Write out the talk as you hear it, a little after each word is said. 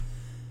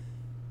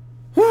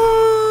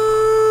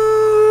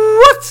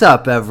What's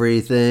up,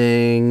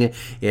 everything?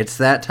 It's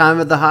that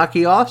time of the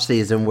hockey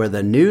offseason where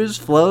the news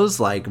flows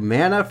like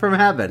manna from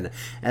heaven.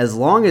 As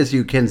long as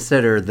you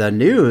consider the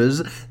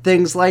news,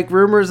 things like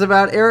rumors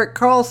about Erik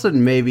Karlsson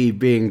maybe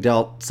being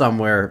dealt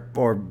somewhere,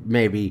 or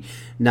maybe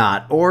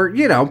not, or,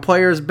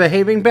 players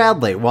behaving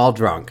badly while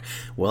drunk.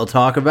 We'll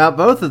talk about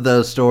both of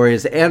those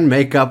stories and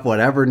make up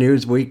whatever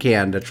news we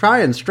can to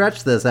try and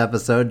stretch this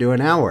episode to an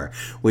hour.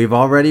 We've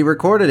already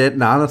recorded it,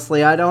 and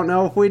honestly, I don't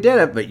know if we did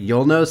it, but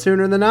you'll know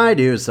sooner than I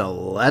do, so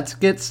let's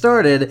get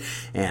started,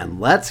 and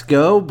let's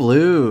go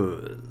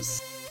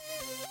Blues!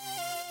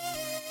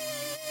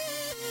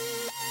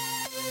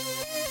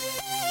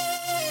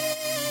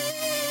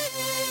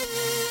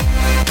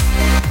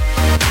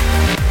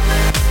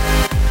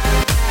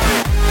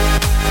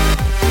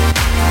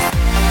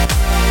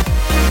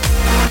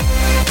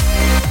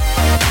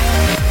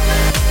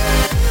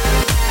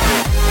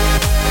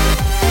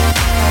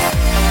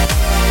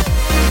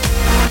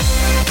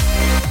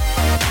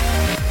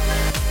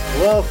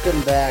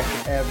 Welcome back,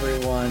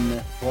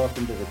 everyone.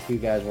 Welcome to the Two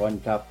Guys, One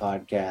Cup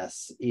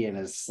podcast. Ian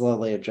is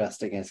slowly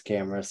adjusting his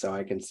camera so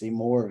I can see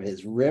more of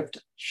his ripped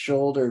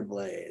shoulder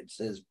blades,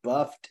 his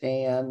buff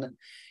tan.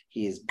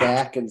 He's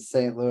back in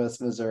St.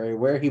 Louis, Missouri,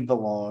 where he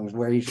belongs,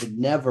 where he should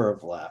never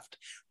have left,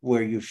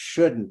 where you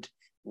shouldn't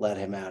let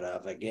him out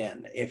of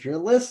again. If you're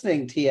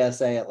listening,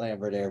 TSA at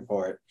Lambert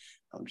Airport,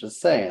 I'm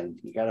just saying,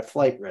 you got a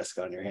flight risk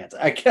on your hands.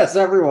 I guess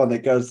everyone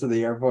that goes to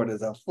the airport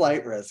is a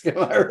flight risk. Am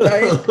I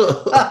right?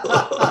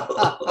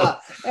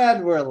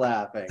 And we're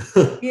laughing.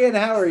 Ian,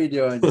 how are you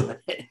doing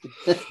tonight?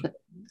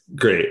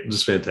 Great.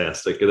 Just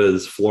fantastic. It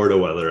is Florida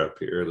weather up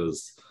here.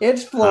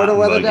 It's Florida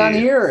weather down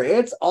here.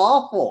 It's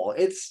awful.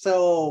 It's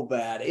so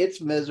bad.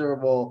 It's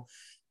miserable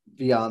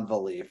beyond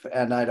belief.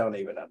 And I don't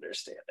even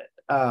understand it.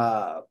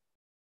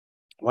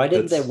 Why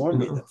didn't they warn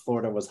me that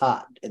Florida was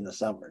hot in the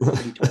summer?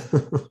 Nobody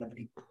told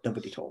me.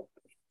 Nobody told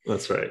me.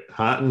 That's right.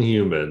 Hot and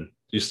humid.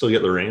 You still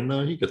get the rain,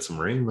 though? You get some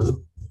rain,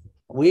 though.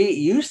 We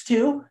used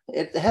to.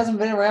 It hasn't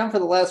been around for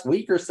the last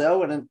week or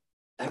so, and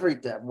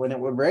when it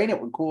would rain,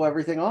 it would cool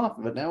everything off,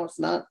 but now it's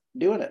not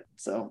doing it.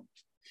 So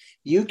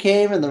you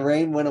came and the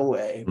rain went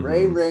away.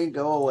 Mm-hmm. Rain,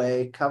 go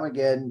away. Come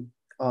again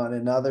on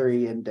another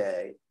Ian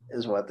day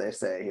is what they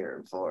say here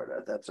in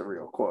Florida. That's a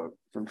real quote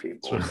from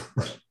people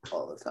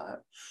all the time.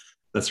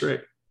 That's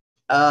right.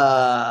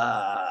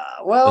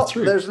 Well,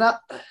 there's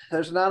not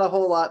a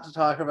whole lot to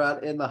talk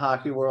about in the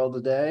hockey world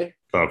today.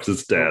 Oh, because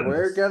it's dead.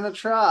 We're gonna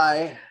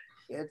try.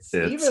 It's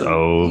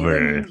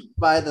over. Even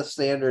by the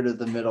standard of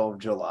the middle of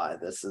July,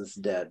 this is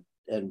dead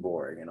and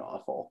boring and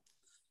awful.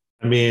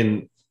 I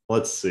mean,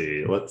 let's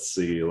see.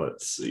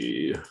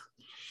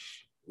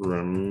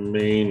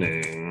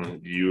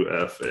 Remaining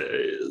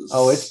UFAs.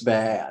 Oh, it's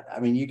bad. I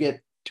mean, you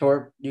get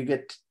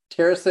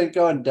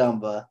Tarasenko and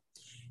Dumba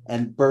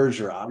and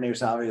Bergeron,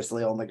 who's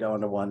obviously only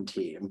going to one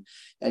team.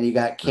 And you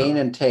got Kane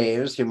and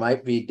Taves, who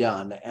might be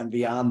done. And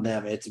beyond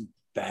them, it's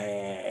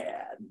bad.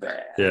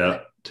 Yeah,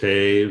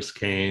 Taves,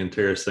 Kane,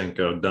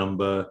 Tarasenko,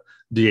 Dumba.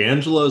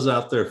 D'Angelo's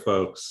out there,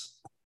 folks.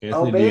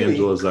 Anthony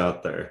D'Angelo's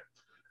out there.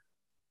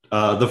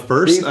 The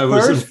first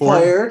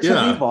player to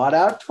be bought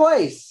out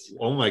twice.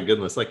 Oh, my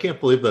goodness. I can't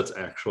believe that's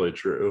actually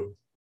true.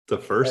 The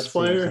first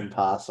player? Seems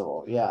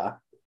impossible, yeah.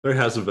 There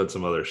hasn't been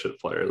some other shit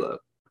player that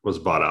was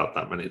bought out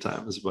that many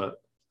times, but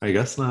I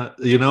guess not.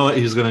 You know what?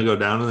 He's going to go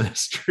down in the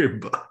history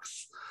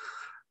books.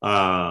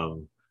 Josh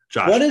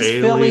what is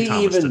Bailey, Philly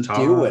Thomas even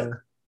Tatar. doing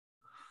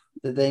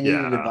that they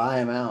needed to buy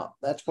him out?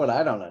 That's what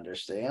I don't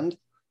understand.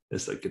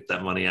 It's like, get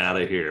that money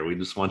out of here. We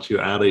just want you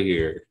out of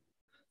here.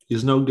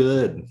 He's no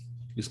good.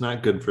 He's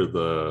not good for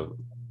the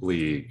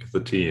league, the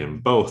team,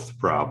 both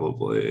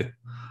probably.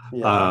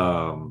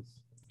 Yeah.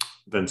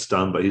 Vince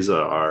Dunn, but he's a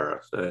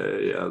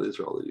RFA. Yeah, these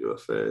are all the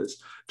UFAs.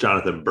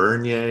 Jonathan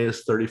Bernier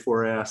is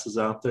 34 asses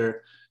out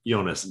there.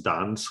 Jonas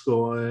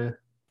Donskoy,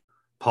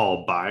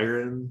 Paul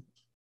Byron,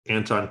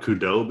 Anton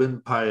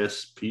Khudobin,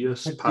 Pius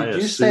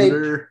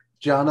Suter.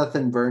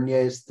 Jonathan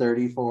Bernier's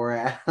 34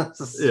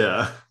 asses?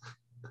 Yeah.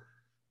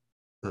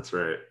 That's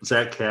right.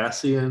 Zach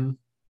Cassian.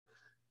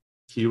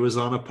 He was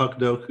on a puck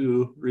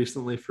doku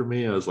recently for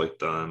me. I was like,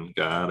 done,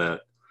 got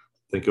it.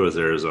 I think it was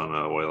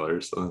Arizona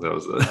Oilers. I think that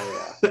was it.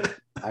 Oh, yeah.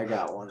 I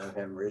got one of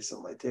him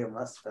recently too.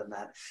 Must have been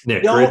that.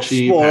 Nick Don't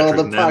Ritchie, spoil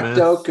Patrick the puck Nemeth.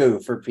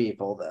 doku for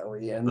people, though,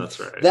 Ian. That's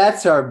right.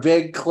 That's our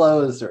big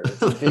closer.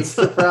 It's a big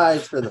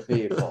surprise for the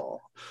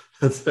people.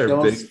 That's their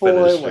Don't big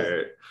spoil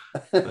finisher.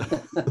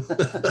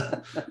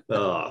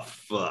 Oh,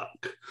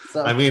 fuck.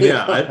 So, I mean,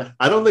 yeah,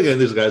 I don't think any of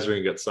these guys are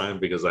going to get signed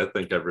because I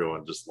think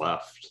everyone just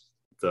left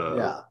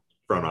the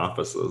front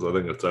offices. I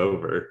think it's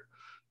over.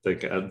 I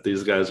think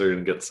these guys are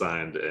going to get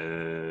signed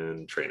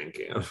in training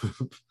camp.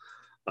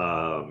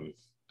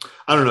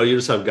 I don't know. You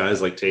just have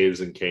guys like Taves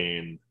and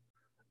Kane,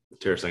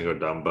 Tarasenko,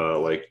 Dumba,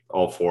 like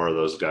all four of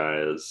those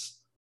guys,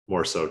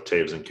 more so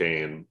Taves and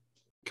Kane,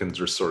 can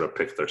just sort of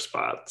pick their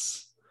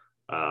spots.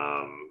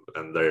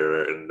 And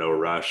they're in no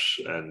rush,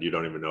 and you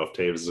don't even know if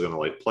Taves is going to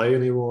like play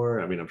anymore.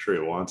 I mean, I'm sure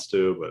he wants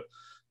to, but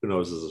who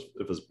knows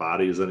if his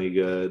body is any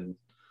good.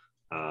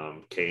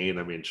 Kane,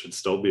 I mean, should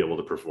still be able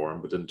to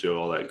perform, but didn't do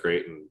all that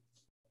great in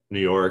New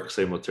York.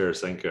 Same with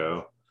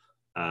Tarasenko.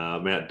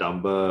 Matt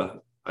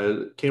Dumba,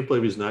 I can't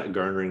believe he's not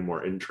garnering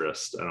more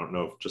interest. I don't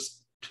know if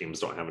just teams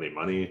don't have any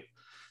money.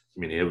 I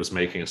mean, he was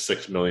making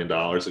 $6 million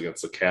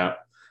against the cap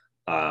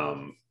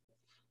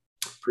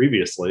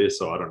previously,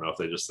 so I don't know if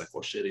they just think,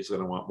 well, shit, he's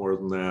going to want more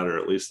than that, or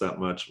at least that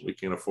much. We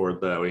can't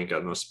afford that. We ain't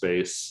got no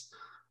space.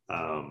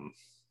 I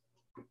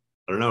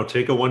don't know.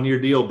 Take a 1-year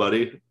deal,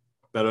 buddy.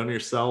 Bet on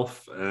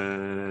yourself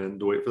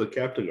and wait for the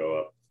cap to go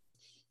up.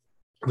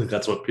 I think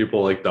that's what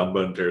people like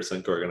Dumba and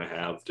Tarasenko are going to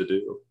have to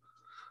do.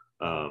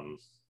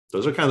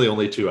 Those are kind of the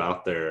only two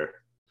out there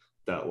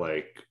that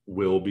like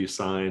will be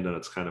signed, and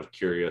it's kind of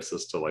curious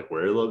as to like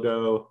where they'll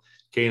go.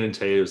 Kane and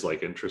Tay is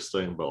like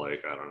interesting, but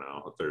like I don't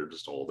know, they're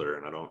just older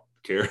and I don't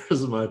care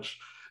as much.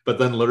 But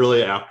then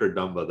literally after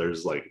Dumba,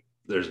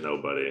 there's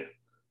nobody.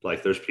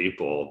 Like there's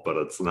people, but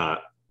it's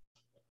not.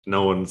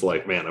 No one's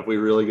like, man, if we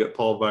really get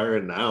Paul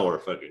Byron now, we're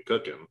fucking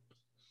cooking.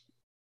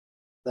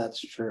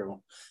 That's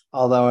true.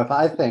 Although if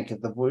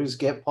the Blues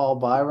get Paul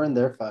Byron,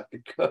 they're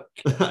fucking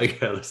cooked. I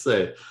gotta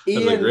say,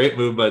 that's a great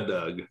move by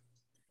Doug.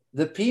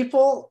 The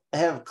people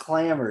have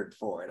clamored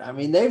for it. I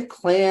mean, they've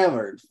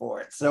clamored for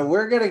it. So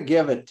we're going to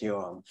give it to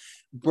them.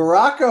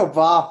 Barack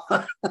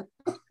Obama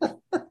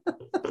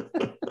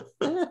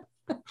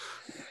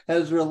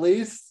has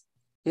released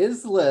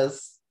his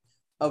list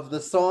of the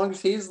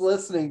songs he's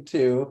listening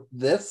to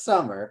this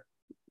summer.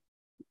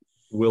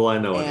 Will I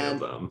know any of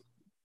them?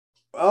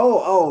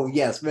 Oh,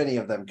 yes, many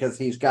of them, because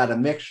he's got a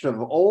mixture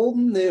of old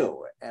and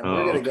new, and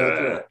we're going to go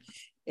through it.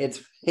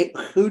 It's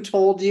Who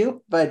Told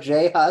You by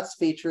J Hus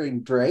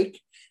featuring Drake.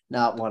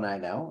 Not one I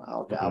know,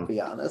 I'll be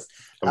honest.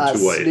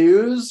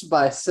 Snooze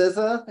by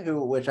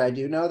SZA, which I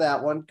do know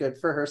that one. Good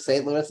for her,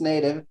 St. Louis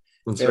native.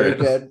 That's very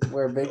good.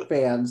 We're big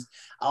fans.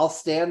 I'll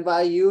Stand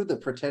By You, The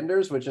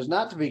Pretenders, which is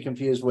not to be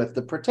confused with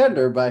The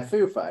Pretender by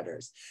Foo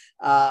Fighters.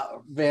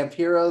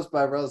 Vampiros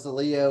by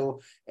Rosalio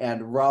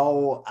and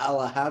Raul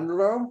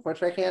Alejandro,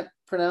 which I can't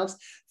pronounce.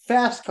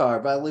 Fast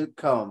Car by Luke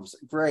Combs.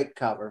 Great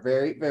cover.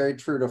 Very, very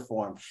true to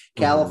form.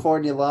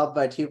 California Love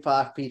by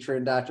Tupac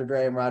featuring Dr.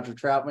 Dre and Roger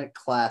Troutman.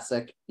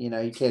 Classic. You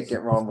know, you can't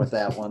get wrong with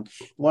that one.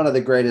 One of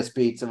the greatest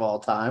beats of all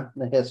time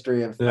in the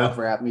history of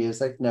rap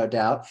music, no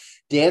doubt.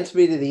 Dance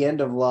Me to the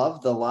End of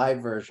Love, the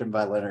live version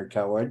by Leonard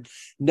Cohen.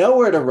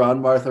 Nowhere to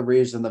Run, Martha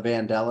Reeves and the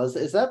Vandellas.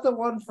 Is that the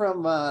one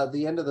from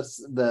the end of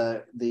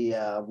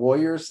the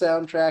Warriors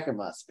soundtrack? It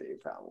must be,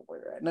 probably,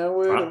 right?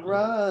 Nowhere to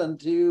Run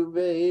to,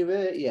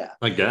 baby. Yeah.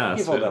 I guess.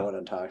 People know what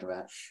I'm talking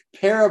about.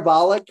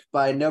 Parabolic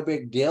by No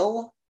Big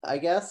Deal, I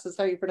guess is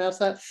how you pronounce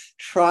that.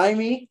 Try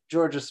Me,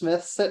 Georgia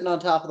Smith, Sitting on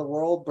Top of the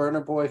World,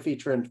 Burna Boy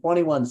featuring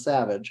 21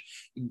 Savage.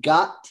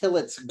 Got Till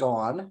It's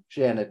Gone,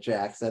 Janet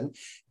Jackson.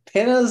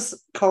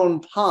 Penas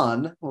con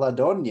Pan, La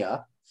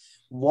Doña.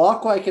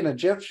 Walk Like an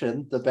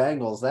Egyptian, The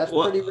Bangles. That's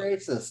pretty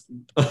racist.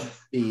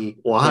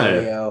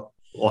 Why?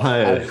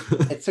 Why?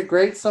 It's a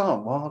great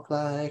song. Walk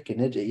Like an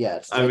Egyptian. Yeah,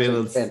 it's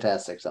a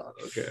fantastic song.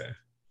 Okay.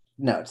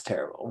 No, it's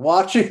terrible.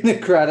 Watching the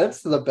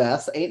Credits, the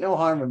best. Ain't No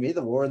Harm in Me,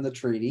 The War and the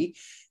Treaty.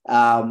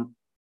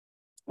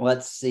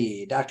 Let's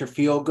see. Dr.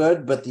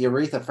 Feelgood, but the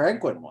Aretha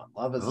Franklin one.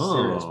 Love Is a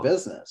Serious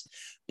Business.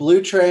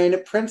 Blue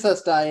Train,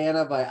 Princess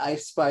Diana by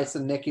Ice Spice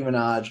and Nicki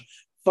Minaj.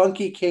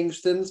 Funky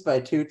Kingstons by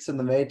Toots and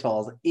the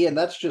Maytals. Ian,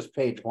 that's just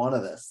page one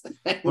of this.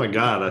 Oh my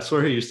God, I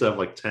swear he used to have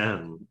like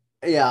 10.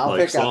 Yeah, I'll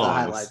pick out the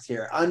highlights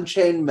here.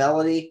 Unchained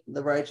Melody,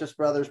 The Righteous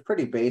Brothers,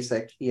 pretty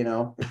basic,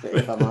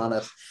 if I'm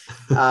honest.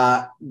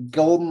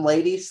 Golden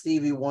Lady,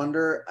 Stevie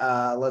Wonder.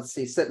 Let's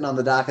see, Sitting on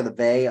the Dock of the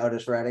Bay,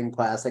 Otis Redding,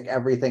 classic.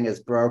 Everything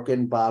is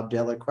Broken, Bob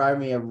Dylan. Cry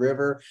Me a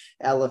River,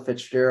 Ella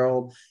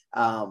Fitzgerald.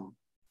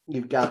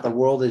 You've got The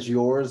World Is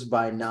Yours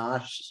by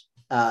Nosh.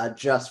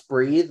 Just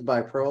Breathe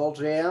by Pearl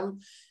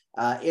Jam.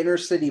 Inner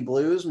City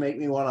Blues, Make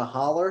Me Want to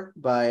Holler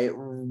by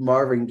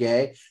Marvin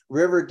Gaye.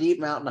 River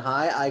Deep Mountain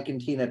High, Ike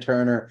and Tina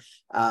Turner.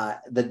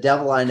 The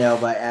Devil I Know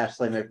by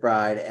Ashley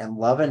McBryde. And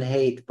Love and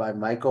Hate by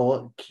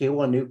Michael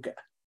Kiwanuka.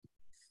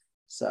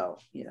 So,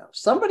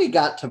 somebody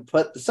got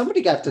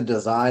to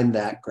design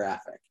that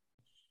graphic.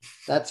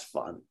 That's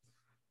fun.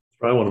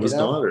 Probably one of his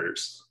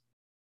daughters.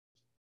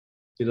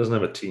 He doesn't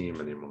have a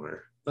team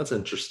anymore. That's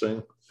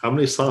interesting. How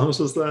many songs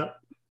was that?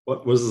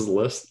 What was his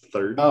list?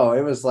 30? Oh,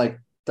 it was like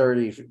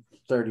 30,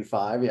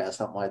 35. Yeah,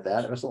 something like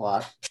that. It was a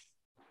lot.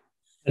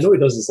 I know he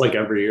does this like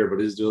every year, but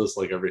he's doing this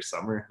like every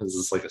summer. Is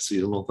this like a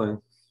seasonal thing?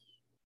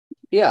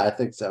 Yeah, I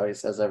think so. He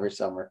says every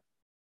summer.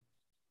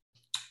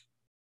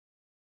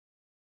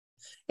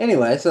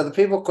 Anyway, so the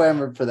people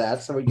clamored for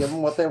that, so we give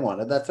them what they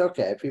wanted. That's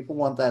okay. People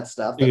want that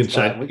stuff. You can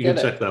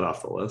check that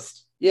off the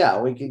list.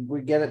 Yeah, we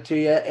get it to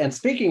you. And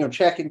speaking of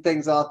checking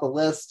things off the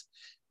list,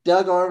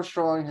 Doug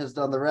Armstrong has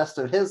done the rest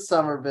of his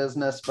summer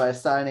business by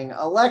signing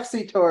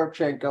Alexei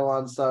Toropchenko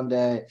on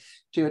Sunday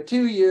to a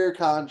 2-year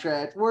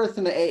contract worth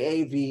an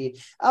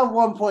AAV of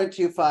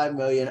 $1.25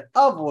 million,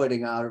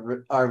 avoiding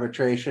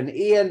arbitration.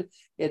 Ian,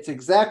 it's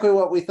exactly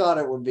what we thought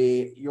it would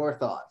be. Your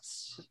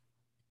thoughts?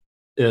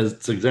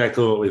 It's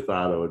exactly what we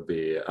thought it would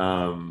be. It's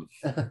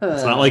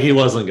not like he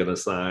wasn't going to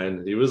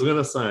sign. He was going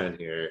to sign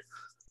here.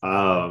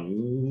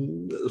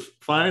 Fine,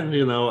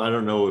 I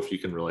don't know if you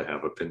can really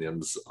have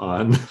opinions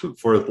on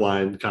fourth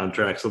line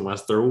contracts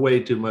unless they're way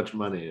too much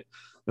money,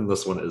 and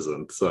this one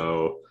isn't.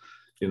 So,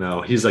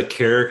 he's a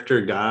character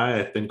guy.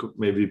 I think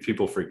maybe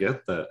people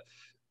forget that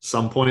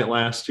some point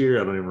last year,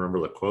 I don't even remember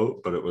the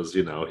quote, but it was,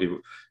 he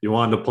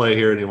wanted to play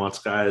here and he wants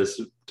guys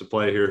to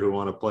play here who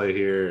want to play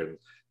here, and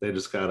they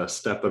just got to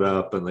step it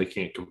up and they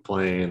can't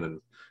complain,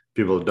 and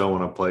people that don't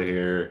want to play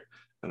here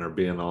and are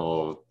being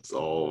all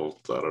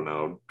I don't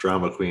know,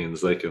 drama queens,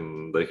 they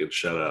can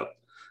shut up.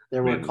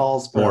 There were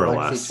calls for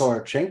Alexei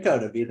Torchenko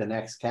to be the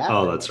next captain.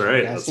 Oh, that's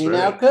right.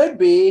 Now could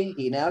be.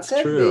 He now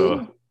could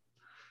be.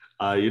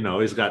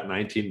 He's got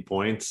 19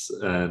 points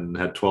and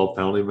had 12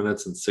 penalty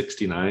minutes and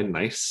 69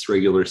 nice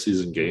regular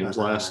season games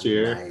last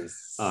year.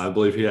 Nice. I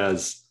believe he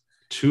has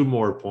 2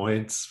 more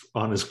points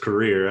on his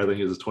career. I think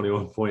he's a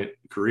 21-point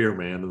career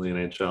man in the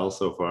NHL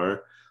so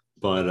far.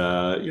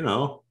 But,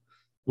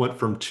 went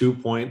from 2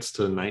 points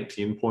to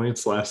 19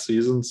 points last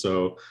season.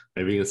 So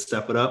maybe he can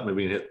step it up.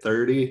 Maybe he can hit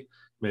 30.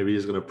 Maybe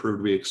he's going to prove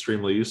to be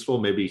extremely useful.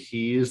 Maybe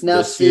he's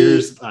this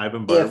year's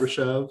Ivan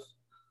Barbashev.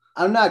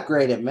 I'm not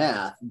great at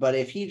math, but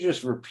if he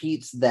just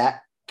repeats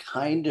that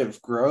kind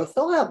of growth,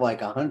 he'll have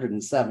like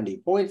 170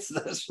 points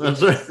this year.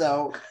 That's right.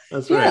 So,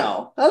 that's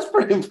right. That's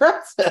pretty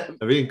impressive.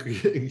 I mean,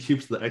 it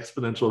keeps the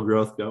exponential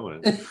growth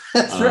going.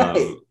 That's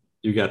right.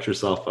 You got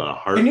yourself a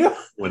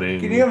winning.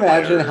 Can you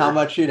imagine how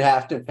much you'd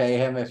have to pay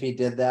him if he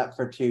did that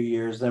for 2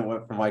 years and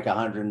went from like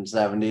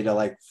 170 to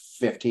like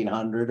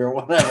 1,500 or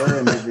whatever?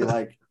 And you'd be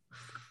like,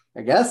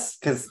 I guess,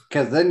 because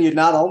then you'd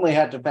not only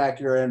have to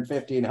factor in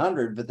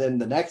 1,500, but then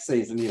the next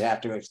season you'd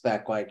have to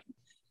expect like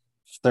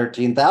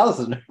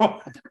 13,000 or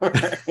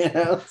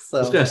whatever, So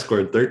this guy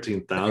scored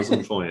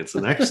 13,000 points. The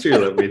next year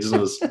that means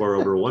he'll score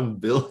over 1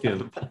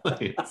 billion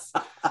points.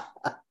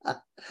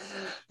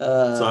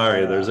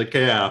 Sorry, there's a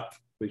cap.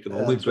 We can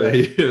only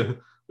pay you.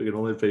 We can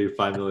only pay you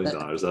 $5 million.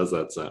 How's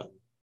that sound?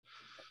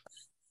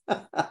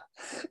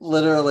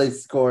 Literally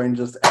scoring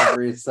just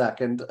every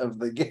second of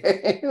the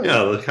game.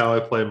 Yeah, look how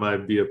I play my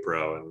Be a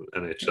Pro in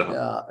NHL.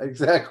 Yeah,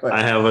 exactly.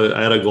 I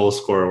had a goal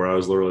scorer where I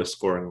was literally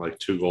scoring like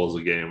 2 goals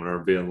a game, and I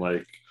was being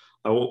like,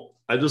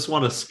 I just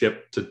want to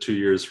skip to 2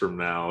 years from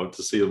now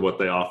to see what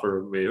they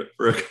offer me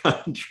for a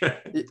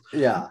contract.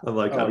 Yeah, I'm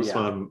like, I just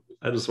want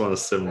to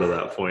sim to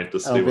that point to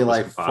see what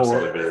like this could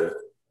possibly be.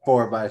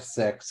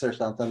 4x6 or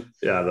something.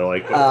 Yeah, they're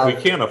like,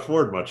 we can't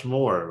afford much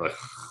more. Like,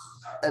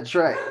 that's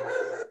right.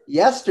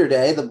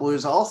 Yesterday, the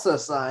Blues also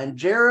signed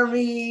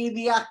Jeremy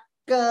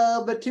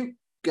Batuka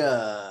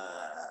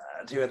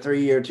to a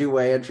 3-year,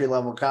 2-way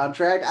entry-level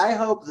contract. I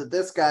hope that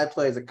this guy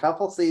plays a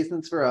couple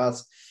seasons for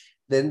us,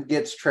 then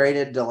gets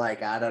traded to,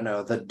 like, I don't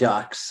know, the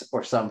Ducks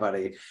or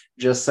somebody,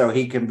 just so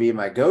he can be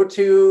my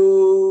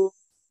go-to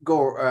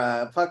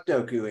puck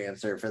doku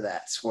answer for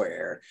that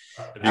square.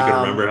 If you can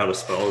remember how to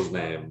spell his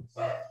name.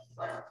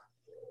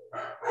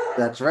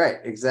 That's right,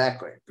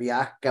 exactly.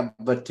 Biaka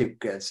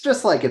Batuka. It's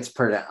just like it's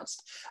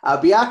pronounced.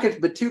 Biaka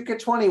Batuka,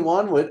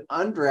 21, went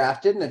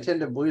undrafted and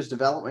attended Blues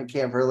development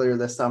camp earlier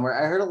this summer.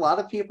 I heard a lot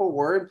of people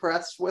were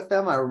impressed with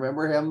him. I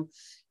remember him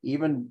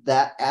even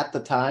that at the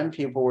time,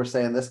 people were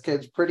saying this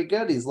kid's pretty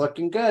good. He's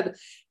looking good.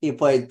 He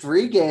played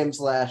 3 games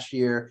last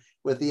year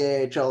with the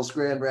AHL's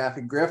Grand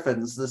Rapids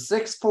Griffins. The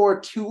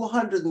 6'4",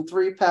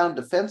 203-pound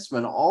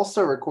defenseman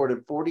also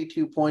recorded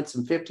 42 points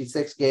in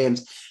 56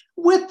 games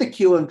with the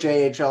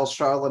QMJHL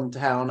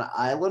Charlottetown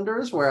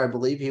Islanders, where I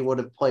believe he would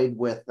have played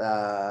with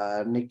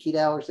Nikita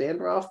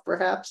Alexandrov,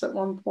 perhaps, at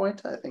one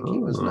point. I think he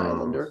was an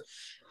Islander.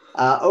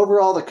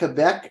 Overall, the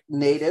Quebec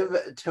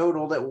native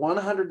totaled at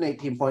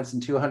 118 points in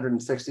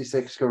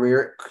 266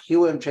 career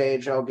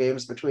QMJHL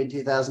games between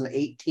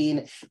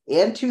 2018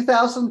 and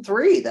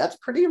 2003. That's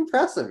pretty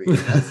impressive.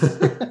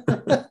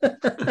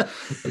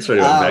 That's right,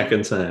 back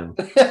in time.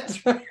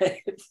 That's right.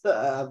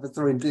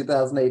 Between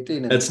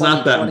 2018 and it's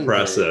not that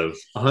impressive.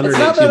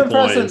 118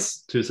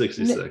 points,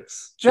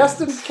 266.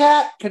 Justin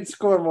Cat could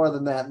score more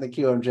than that in the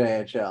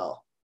QMJHL.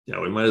 Yeah,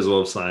 we might as well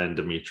have signed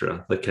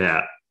Dimitra, the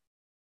Cat.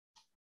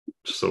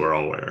 Just so we're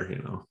all aware,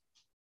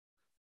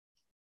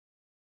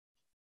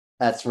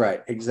 That's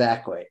right,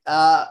 exactly.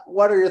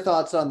 What are your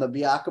thoughts on the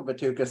Biaka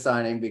Batuka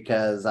signing?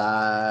 Because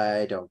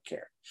I don't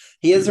care.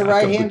 He is a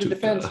right-handed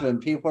defenseman.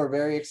 People are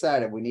very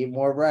excited. We need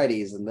more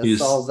righties, and this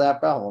solves that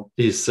problem.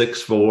 He's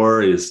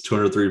 6'4", he's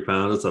 203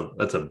 pounds.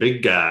 That's a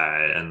big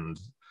guy, and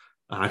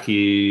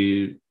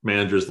hockey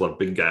managers love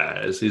big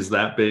guys. He's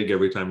that big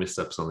every time he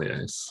steps on the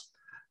ice.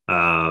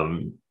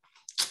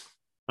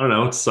 I don't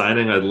know. It's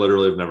signing. I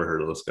literally have never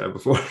heard of this guy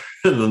before.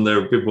 And then there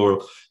are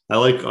people I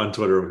like on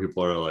Twitter when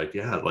people are like,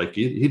 yeah, like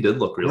he did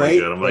look really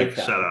good. I'm like,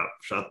 shut up.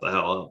 Shut the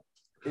hell up.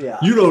 Yeah.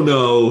 You don't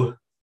know.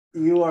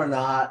 You are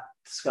not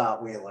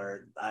Scott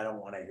Wheeler. I don't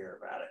want to hear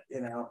about it,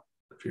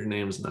 If your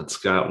name's not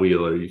Scott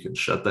Wheeler, you can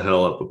shut the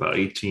hell up about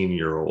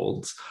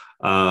 18-year-olds.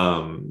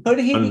 Could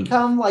he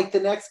become like the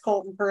next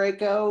Colton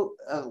Parayko,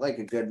 like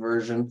a good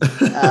version,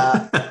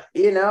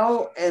 you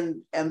know,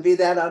 and be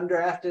that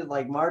undrafted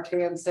like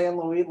Martin San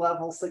Luis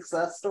level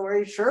success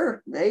story?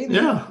 Sure, maybe.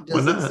 Yeah,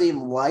 does it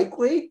seem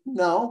likely?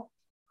 No.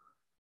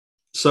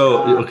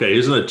 So okay,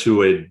 he's in a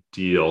two-way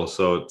deal,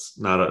 so it's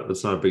not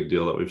a big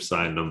deal that we've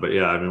signed him. But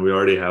yeah, I mean, we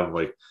already have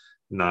like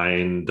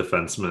 9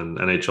 defensemen,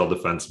 NHL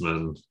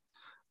defensemen.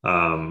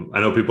 I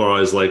know people are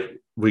always like,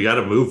 we got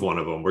to move one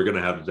of them. We're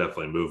gonna have to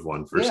definitely move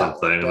one for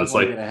something, and it's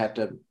like gonna have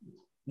to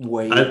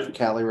waive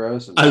Calle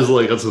Rosen. I was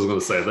like, that's what I was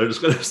gonna say. They're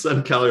just gonna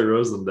send Calle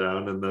Rosen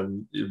down, and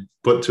then you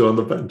put 2 on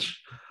the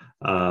bench.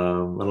 I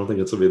don't think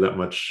it's gonna be that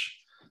much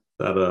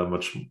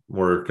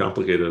more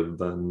complicated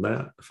than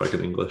that, if I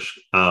can English.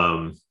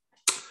 Yeah,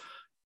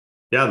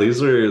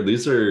 these are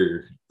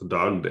the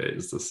dog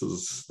days. This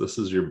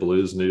is your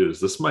Blues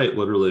news. This might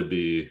literally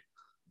be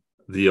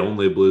the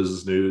only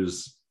Blues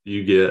news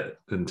you get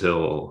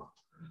until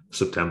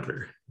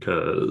September,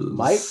 because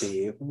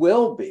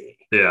will be.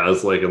 Yeah,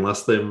 it's like,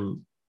 unless they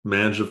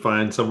manage to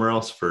find somewhere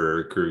else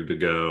for Krug to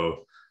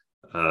go,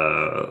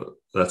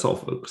 that's all,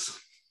 folks.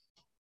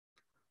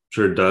 I'm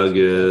sure Doug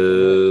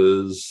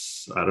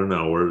is, I don't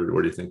know, where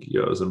do you think he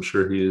goes? I'm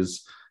sure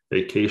he's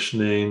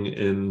vacationing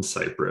in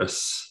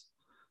Cyprus.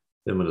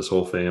 Him and his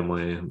whole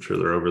family, I'm sure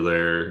they're over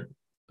there,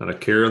 not a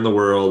care in the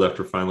world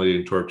after finally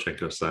getting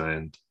Toropchenko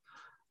signed.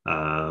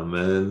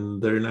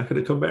 And they're not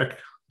going to come back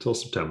until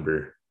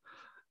September.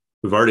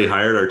 We've already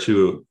hired our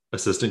 2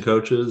 assistant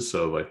coaches,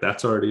 so like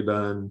that's already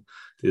done.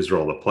 These are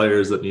all the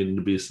players that needed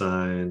to be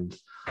signed.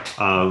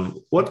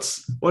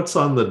 What's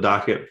on the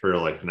docket for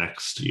like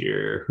next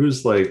year?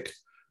 Who's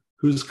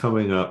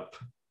coming up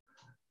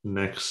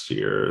next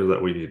year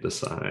that we need to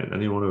sign?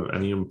 Anyone of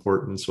any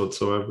importance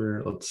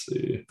whatsoever? Let's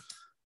see.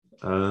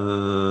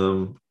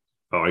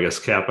 I guess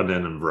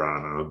Kapanen and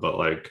Vrana, but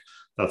like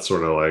that's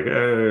sort of like,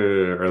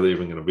 are they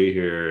even going to be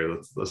here?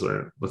 That's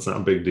not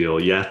a big deal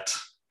yet.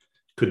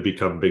 Could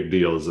become big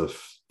deals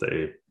if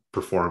they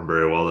perform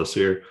very well this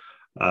year.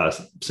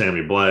 Sammy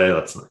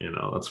Blais,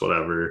 that's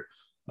whatever.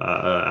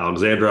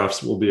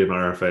 Alexandrovs will be an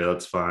RFA,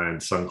 that's fine.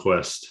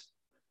 Sundqvist,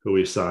 who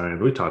we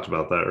signed, we talked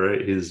about that,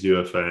 right? He's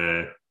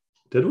UFA.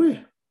 Did we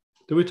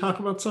talk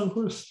about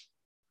Sundqvist?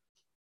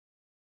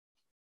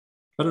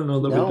 I don't know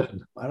that we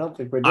did. I don't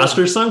think we did.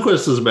 Oskar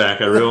Sundqvist is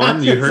back,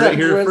 everyone. You heard it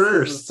here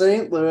first.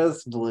 St.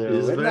 Louis Blue.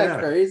 Isn't that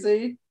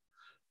crazy?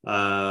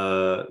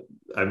 I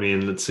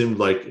mean, it seemed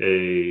like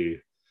a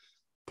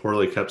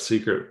poorly kept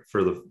secret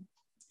for the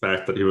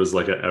fact that he was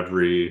like at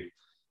every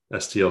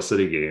STL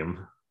City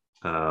game.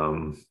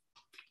 And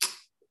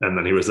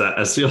then he was at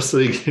STL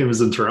City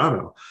games in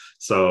Toronto.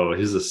 So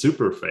he's a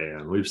super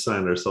fan. We've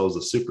signed ourselves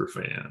a super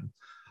fan.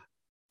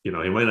 You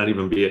know, he might not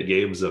even be at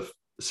games if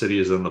City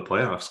is in the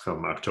playoffs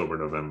come October,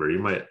 November.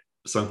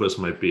 Sundqvist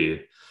might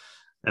be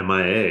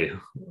MIA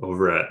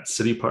over at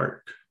City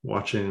Park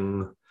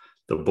watching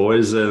the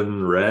boys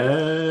in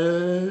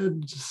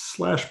red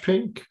 /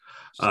 pink.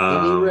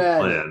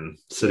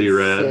 City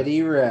Red.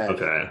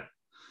 Okay.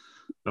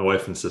 My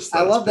wife insists.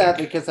 I love that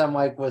because I'm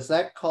like, was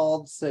that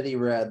called City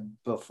Red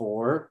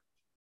before?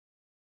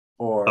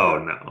 Or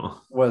no.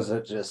 Was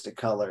it just a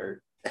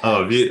color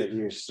that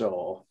you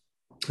stole?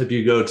 If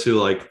you go to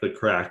like the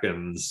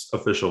Kraken's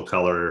official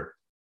color,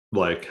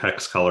 like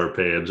hex color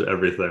page,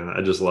 everything,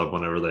 I just love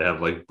whenever they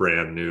have like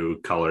brand new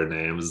color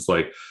names. It's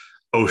like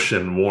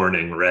Ocean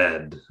Warning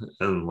Red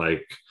and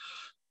like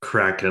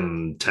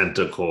Kraken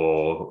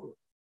Tentacle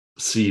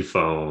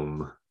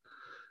Seafoam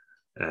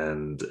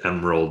and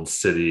Emerald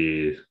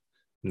City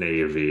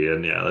Navy.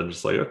 And yeah, I'm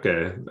just like,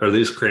 okay, are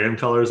these crayon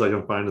colors I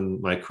can find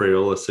in my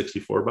Crayola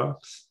 64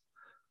 box?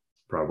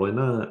 Probably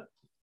not.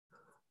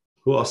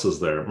 Who else is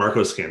there?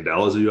 Marco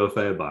Scandella is a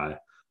UFA. By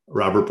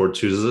Robert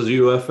Bortuzzo is a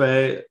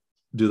UFA.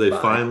 Do they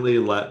finally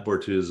let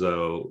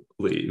Bortuzzo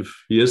leave?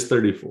 He is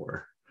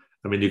 34.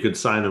 I mean, you could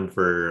sign him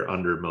for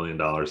under $1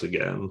 million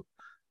again.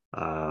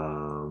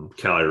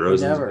 Calle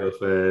Rosen's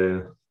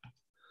UFA.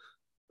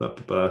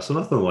 So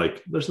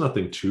there's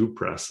nothing too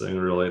pressing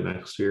really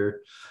next year.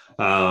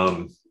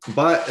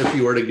 But if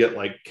you were to get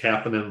like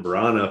Kapanen and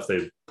Vrana, if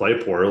they play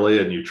poorly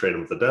and you trade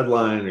them at the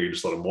deadline or you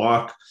just let them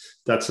walk,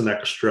 that's an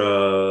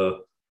extra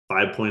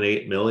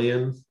 $5.8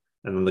 million,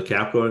 and then the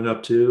cap going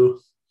up too.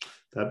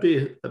 That'd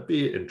be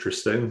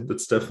interesting.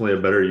 That's definitely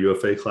a better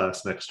UFA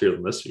class next year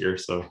than this year.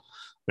 So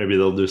maybe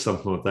they'll do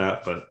something with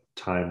that, but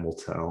time will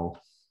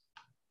tell.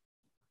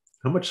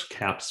 How much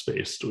cap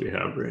space do we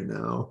have right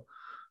now?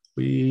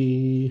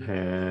 We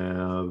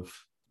have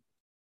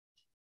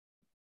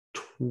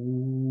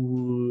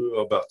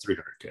about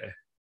 300K.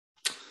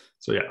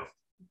 So yeah,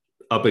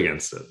 up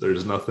against it.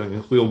 There's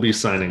nothing. We'll be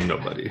signing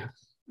nobody.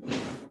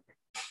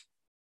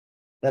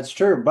 That's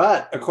true,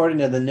 but according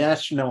to the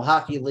National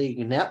Hockey League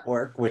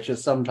Network, which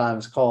is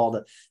sometimes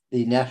called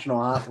the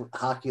National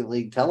Hockey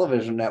League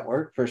Television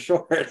Network for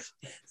short,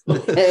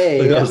 they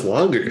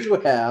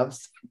do have,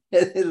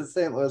 the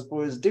St. Louis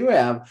Blues do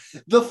have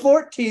the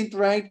 14th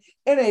ranked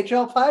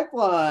NHL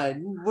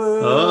pipeline.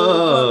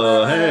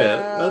 Oh,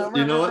 hey,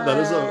 you know what? That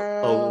is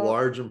a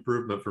large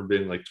improvement from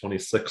being like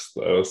 26th,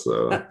 though.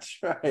 So That's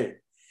right.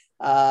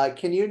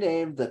 Can you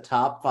name the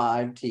top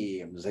 5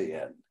 teams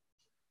again?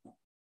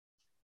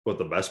 what,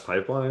 the best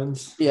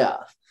pipelines? Yeah,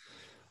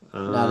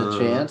 not a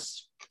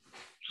chance.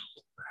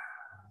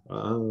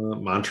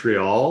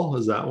 Montreal,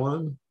 is that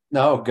one?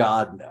 No,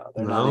 God, no.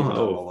 They're not even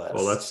on the list.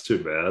 Well, that's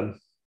too bad.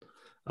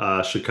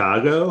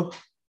 Chicago.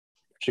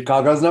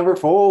 Chicago's number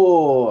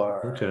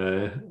 4.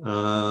 Okay.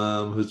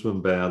 Who's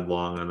been bad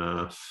long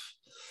enough?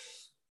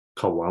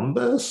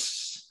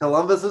 Columbus.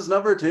 Columbus is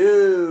number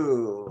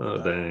 2. Oh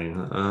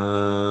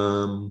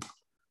dang.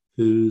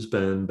 Who's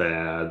been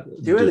bad?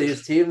 2 of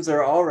these teams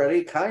are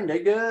already kind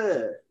of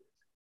good.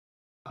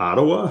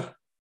 Ottawa.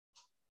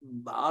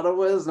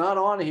 Ottawa is not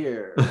on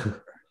here.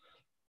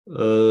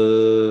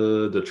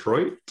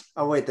 Detroit.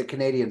 Oh wait, the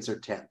Canadians are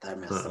 10th. I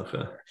missed Oh,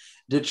 okay.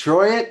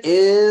 Detroit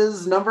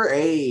is number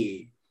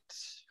 8.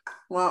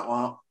 Wah,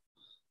 wah.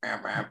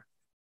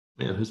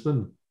 Man, who's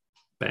been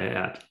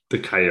bad? The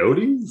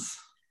Coyotes.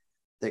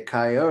 The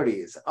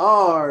Coyotes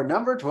are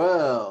number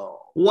 12.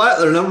 What?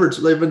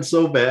 They've been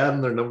so bad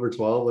and they're number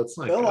 12. That's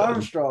not Bill good.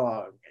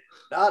 Armstrong,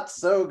 not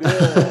so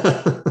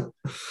good.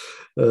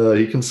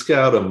 He can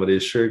scout them, but he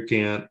sure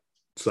can't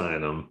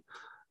sign them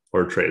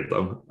or trade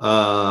them.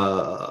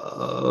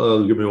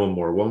 Give me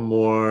one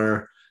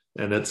more.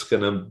 And it's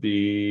going to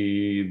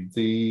be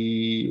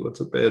what's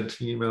a bad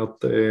team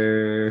out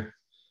there?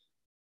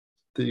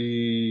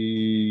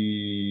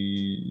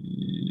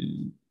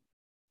 He's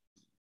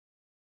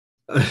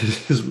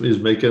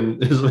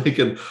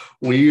making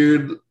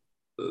weird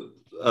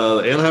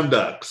Anaheim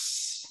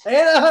Ducks.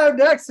 Anaheim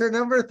Ducks are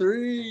number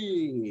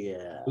 3.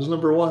 Who's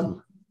number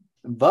 1?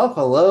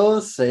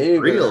 Buffalo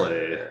Sabres.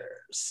 Really?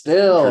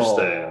 Still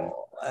Interesting.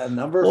 at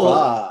number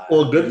 5.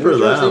 Well, good New for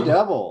Jersey them.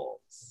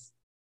 Devils.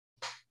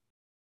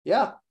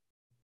 Yeah.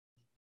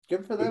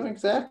 Good for them,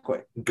 exactly.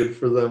 Good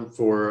for them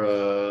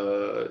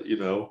for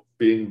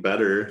being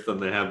better than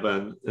they have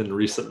been in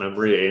recent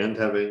memory and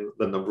having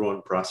the number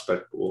 1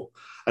 prospect pool.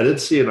 I did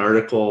see an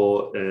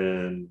article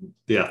in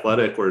The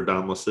Athletic where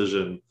Dom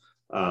Lucian,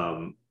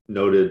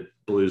 noted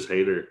Blues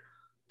hater,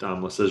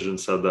 Dom Lucian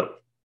said that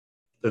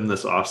in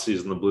this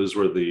offseason, the Blues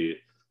were the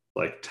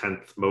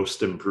 10th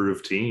most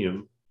improved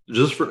team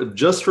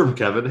just from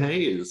Kevin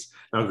Hayes.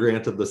 Now,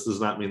 granted, this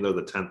does not mean they're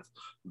the 10th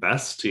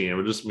best team.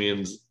 It just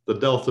means the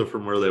delta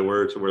from where they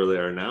were to where they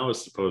are now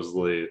is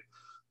supposedly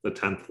the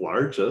 10th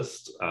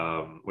largest,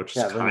 which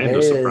is kind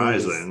of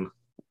surprising.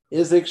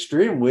 Is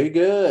extremely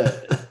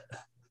good.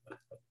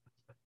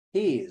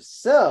 He's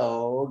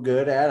so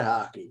good at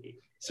hockey.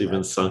 It's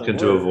even sunk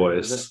into a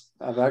voice.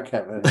 About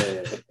Kevin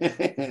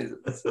Hayes.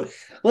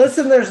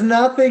 Listen, there's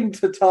nothing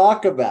to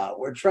talk about.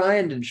 We're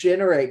trying to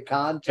generate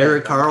content.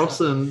 Erik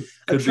Karlsson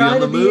could be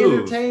on the be move.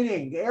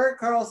 Entertaining. Erik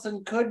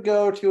Karlsson could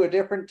go to a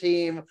different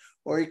team,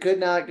 or he could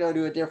not go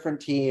to a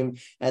different team.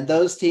 And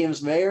those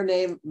teams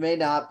may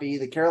not be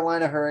the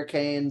Carolina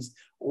Hurricanes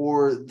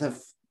or the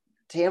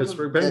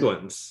Pittsburgh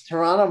Penguins.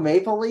 Toronto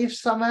Maple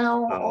Leafs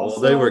somehow.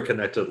 Oh, they were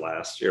connected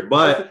last year,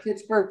 but the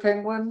Pittsburgh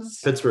Penguins.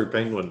 Pittsburgh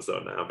Penguins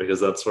though now, because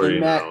that's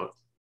where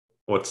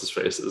what's his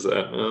face is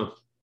at. Oh.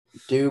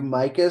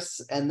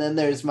 Micus, and then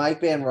there's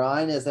Mike Van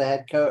Ryn as the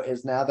head coach.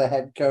 Is now the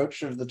head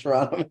coach of the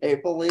Toronto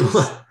Maple Leafs.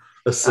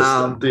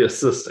 The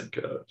assistant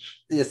coach.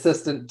 The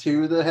assistant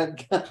to the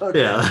head coach.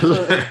 Yeah.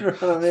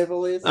 Toronto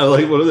Maple Leafs. I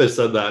like when they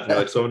said that. You're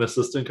like, so I'm an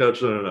assistant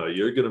coach? No.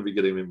 You're going to be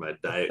getting me my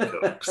Diet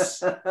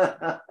Cokes.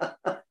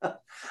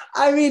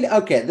 I mean,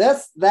 okay,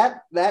 that's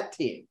that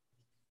team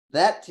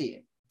that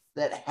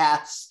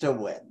has to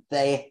win.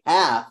 They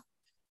have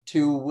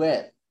to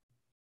win.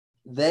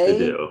 They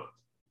do.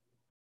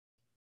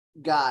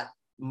 Got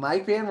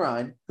Mike Van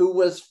Ryn, who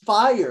was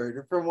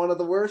fired from one of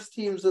the worst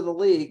teams in the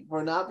league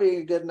for not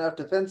being a good enough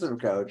defensive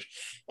coach.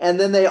 And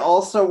then they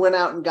also went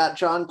out and got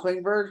John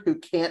Klingberg, who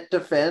can't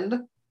defend.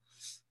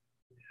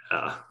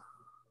 Yeah.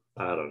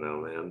 I don't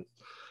know, man.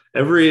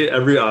 Every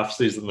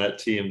offseason, that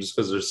team, just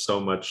because there's so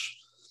much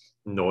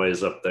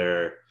noise up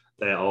there,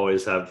 they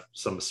always have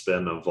some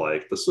spin of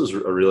this was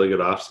a really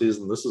good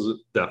offseason. This has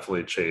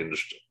definitely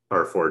changed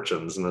our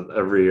fortunes. And then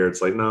every year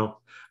it's no. I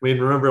mean,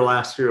 remember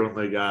last year when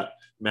they got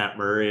Matt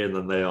Murray and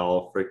then they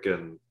all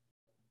freaking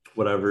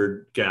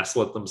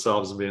gaslit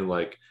themselves and being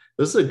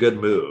this is a good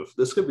move.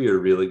 This could be a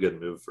really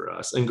good move for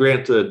us. And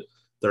granted,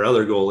 their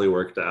other goalie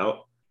worked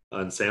out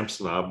on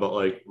Samsonov,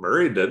 but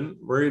Murray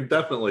didn't. Murray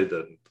definitely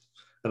didn't.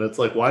 And it's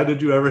why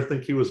did you ever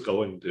think he was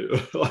going to?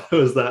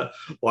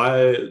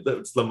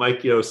 That's the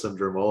Mike Yeo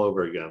syndrome all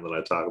over again that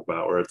I talk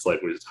about, where it's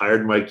we just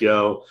hired Mike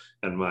Yeo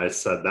and I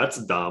said,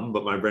 that's dumb.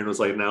 But my brain was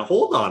now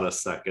hold on a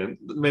second.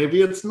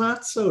 Maybe it's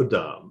not so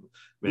dumb.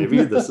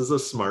 Maybe this is a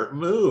smart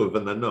move.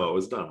 And then no, it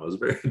was dumb. It was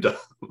very dumb.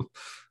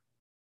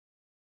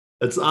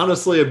 It's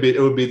honestly,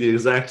 it would be the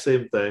exact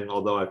same thing.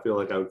 Although I feel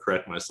I would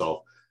correct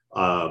myself.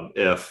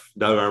 If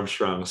Doug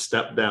Armstrong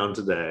stepped down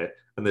today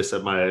and they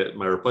said, my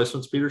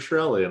replacement's Peter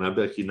Chiarelli, and I'd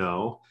be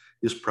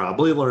he's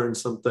probably learned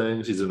some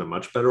things. He's in a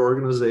much better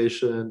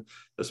organization.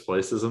 This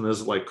place isn't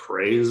as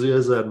crazy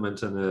as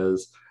Edmonton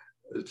is.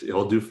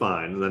 he'll do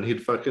fine. And then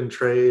he'd fucking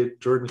trade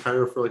Jordan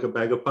Kyrou for like a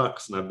bag of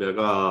pucks, and I'd be like,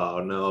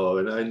 oh no,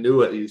 and I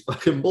knew it. He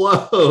fucking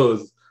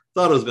blows.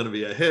 Thought it was gonna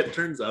be a hit.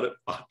 Turns out it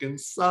fucking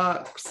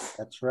sucks.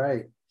 That's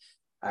right.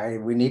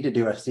 We need to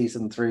do a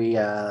season 3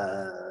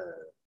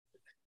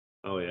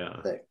 Oh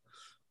yeah. thing.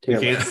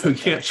 We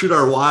can't shoot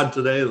our wad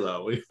today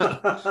though. We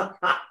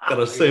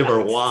gotta save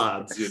our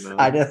wads, you know.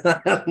 I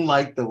didn't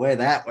like the way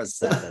that was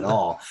said at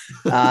all.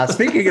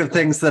 Speaking of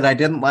things that I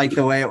didn't like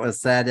the way it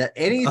was said,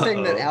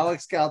 anything that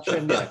Alex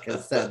Galchenyuk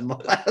has said in the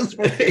last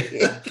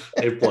week.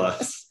 A+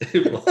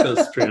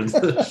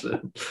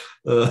 transition.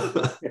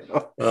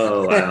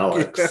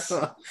 Alex.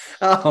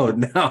 Oh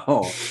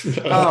no.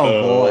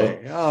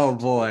 Oh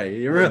boy.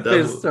 You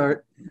really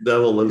start.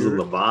 Devil lives in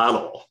the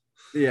bottle.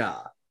 Yeah,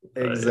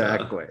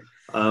 exactly.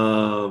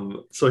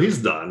 So he's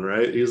done,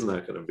 right? He's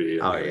not going to be in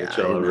the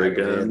NHL ever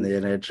again. In the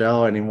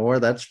NHL anymore,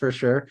 that's for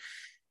sure.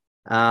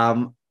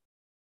 Not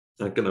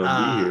going to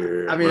be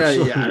here. I mean,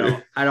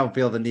 I don't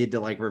feel the need to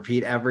like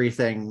repeat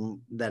everything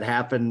that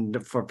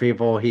happened for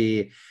people.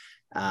 He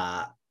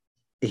got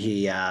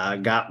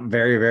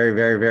very, very,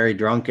 very, very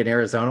drunk in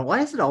Arizona.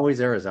 Why is it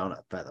always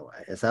Arizona, by the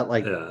way? Is that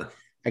like,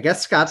 I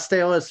guess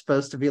Scottsdale is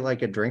supposed to be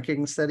like a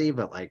drinking city,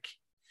 but like,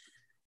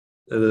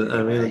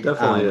 it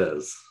definitely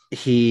is.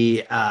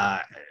 He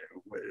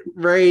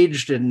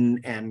raged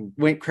and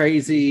went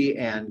crazy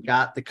and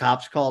got the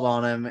cops called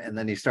on him, and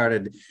then he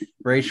started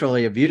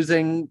racially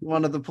abusing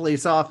one of the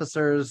police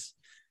officers.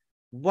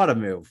 What a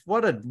move.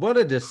 What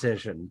a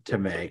decision to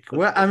make.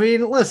 Well, I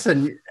mean,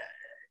 listen,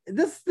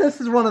 this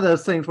is one of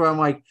those things where I'm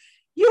like,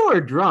 you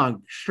were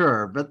drunk,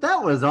 sure, but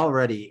that was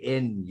already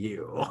in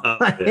you.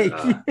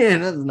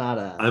 That's not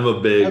a. I'm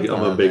a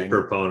big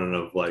proponent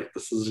of like,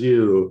 this is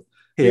you.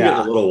 You get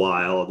a little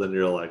wild, then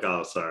you're like,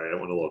 oh, sorry, I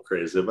went a little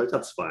crazy. I'm like,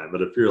 that's fine.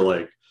 But if you're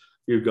like,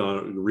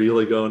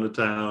 really going to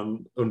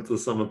town into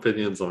some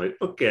opinions, I'm like,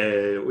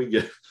 okay, we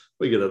get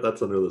it.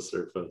 That's under the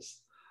surface.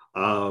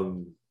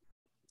 Well,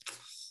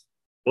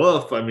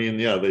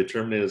 they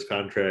terminate his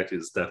contract.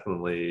 He's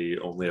definitely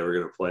only ever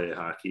going to play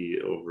hockey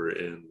over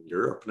in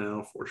Europe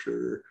now for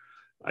sure.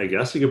 I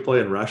guess he could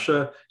play in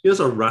Russia. He has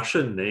a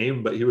Russian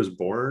name, but he was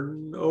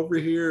born over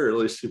here, or at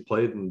least he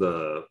played in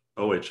the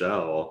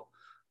OHL.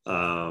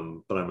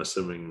 But I'm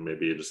assuming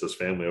maybe just his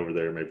family over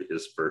there, maybe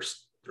his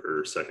first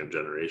or second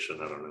generation.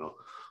 I don't know.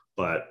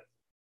 But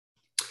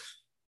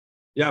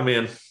yeah,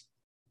 man,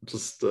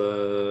 just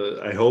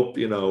I hope,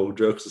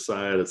 jokes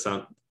aside,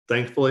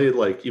 thankfully,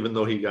 like, even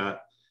though he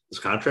got his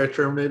contract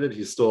terminated,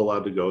 he's still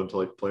allowed to go into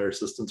like player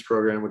assistance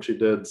program, which he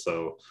did.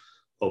 So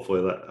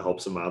hopefully that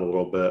helps him out a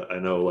little bit. I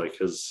know like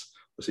was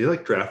he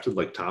like drafted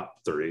like top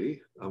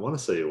 3? I want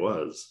to say he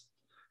was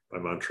by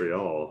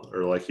Montreal,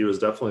 or like he was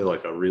definitely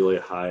like a really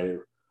highly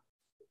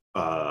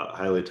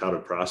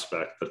touted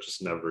prospect that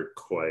just never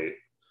quite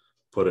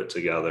put it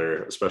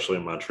together, especially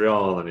in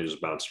Montreal. And then he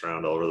just bounced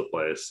around all over the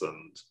place.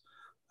 And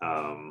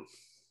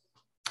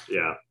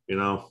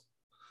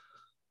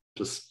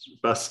just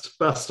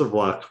best of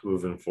luck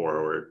moving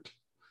forward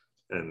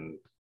and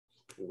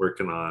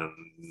working on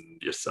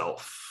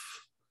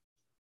yourself.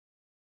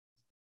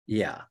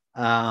 Yeah.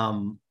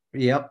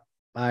 Yep.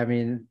 I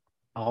mean,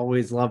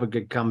 always love a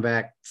good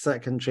comeback,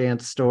 second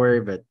chance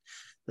story, but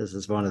this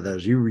is one of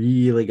those, you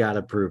really got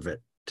to prove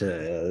it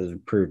to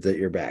prove that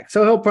you're back.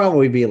 So he'll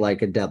probably be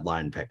like a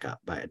deadline pickup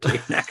by a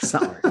team next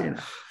summer.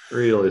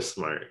 Really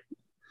smart.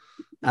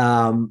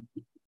 In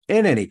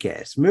any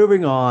case,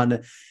 moving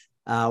on,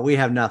 we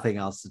have nothing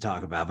else to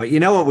talk about, but you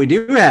know what we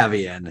do have,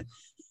 Ian?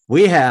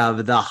 We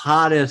have the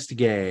hottest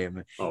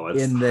game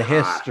in the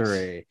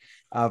history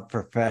of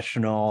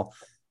professional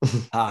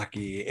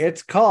hockey.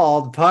 It's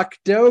called Puck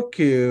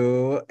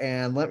Doku,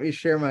 and let me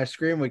share my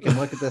screen. We can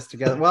look at this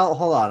together. Well,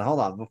 hold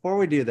on. Before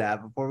we do that,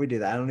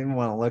 I don't even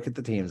want to look at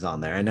the teams on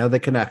there. I know the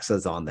Canucks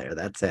is on there.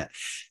 That's it.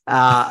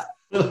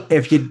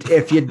 If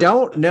you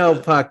don't know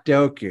Puck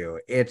Doku,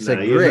 it's a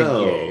grid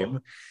game.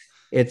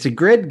 It's a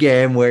grid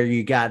game where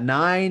you got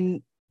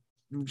 9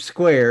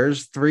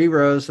 squares, 3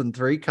 rows and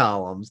 3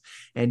 columns,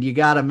 and you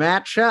got to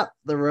match up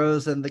the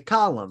rows and the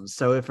columns.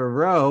 So if a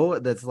row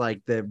that's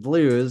like the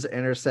Blues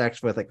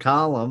intersects with a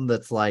column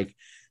that's like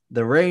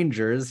the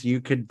Rangers, you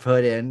could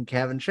put in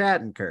Kevin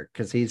Shattenkirk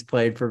because he's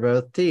played for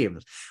both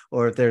teams.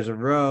 Or if there's a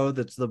row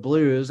that's the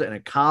Blues and a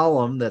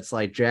column that's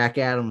like Jack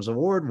Adams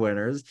Award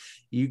winners,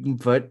 you can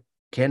put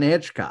Ken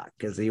Hitchcock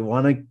because he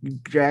won a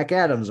Jack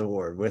Adams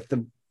Award with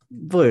the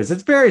Blues.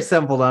 It's very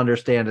simple to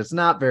understand. It's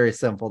not very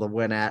simple to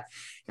win at.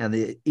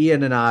 And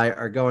Ian and I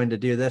are going to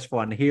do this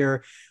one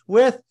here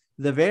with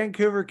the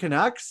Vancouver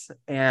Canucks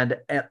and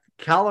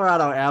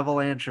Colorado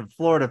Avalanche and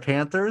Florida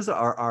Panthers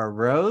are our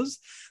rows.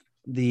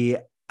 The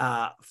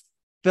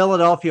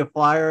Philadelphia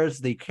Flyers,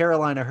 the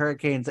Carolina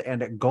Hurricanes,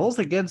 and goals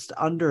against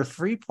under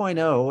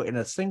 3.0 in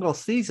a single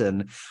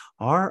season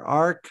are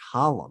our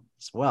columns.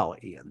 Well,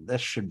 Ian,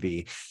 this should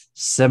be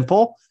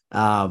simple.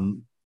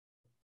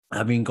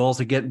 Goals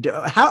again.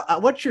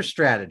 What's your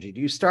strategy? Do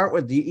you start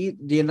with do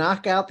you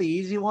knock out the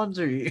easy ones,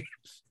 or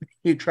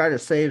you try to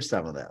save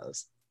some of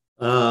those?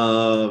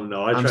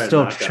 No, I I'm tried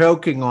still knockout.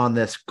 choking on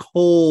this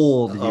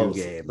cold Oh, you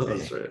gave that me.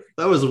 was right.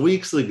 That was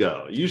weeks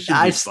ago. You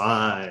should be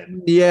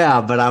fine.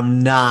 Yeah, but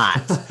I'm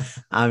not.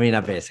 I mean, I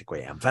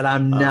basically am, but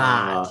I'm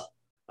not.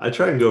 I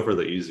try and go for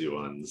the easy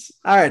ones.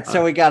 All right,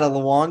 so we got a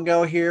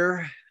Luongo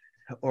here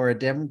or a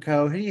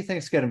Demko. Who do you think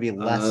is going to be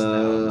less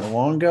known,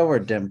 Luongo or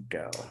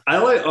Demko?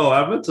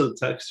 I meant to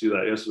text you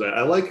that yesterday.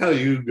 I like how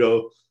you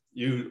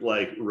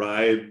like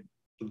ride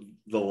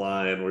the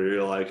line where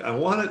you're like, I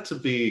want it to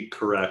be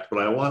correct, but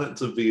I want it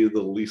to be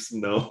the least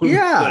known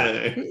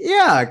thing.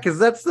 Yeah, because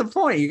that's the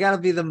point. You got to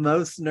be the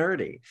most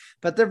nerdy,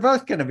 but they're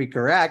both going to be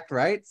correct,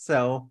 right?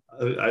 So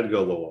I'd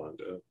go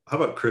Luongo. How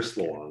about Chris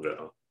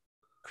Luongo?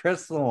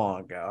 Chris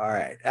Luongo. All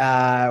right.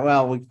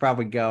 Well, we could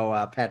probably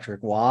go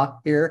Patrick Waugh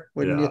here,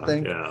 wouldn't you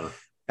think? Yeah.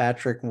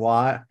 Patrick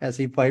Waugh, has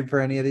he played for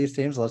any of these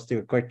teams? Let's do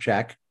a quick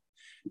check.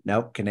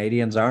 Nope,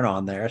 Canadians aren't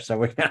on there, so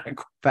we got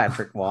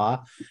Patrick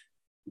Waugh.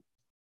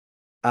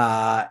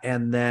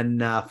 And then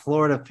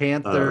Florida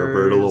Panthers.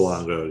 Roberto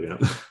Luongo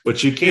again,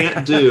 which you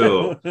can't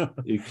do.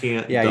 You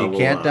can't. Yeah, you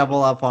can't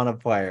double up on a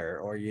player,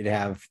 or you'd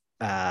have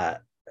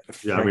Mike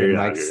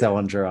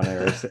Sillinger on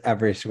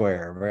every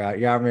square.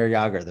 Jaromir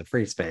Jagr, the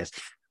free space.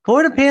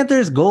 Florida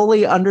Panthers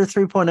goalie under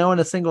 3.0 in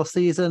a single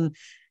season.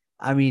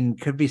 I mean,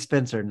 could be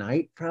Spencer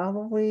Knight,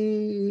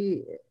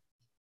 probably.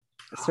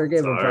 Sergei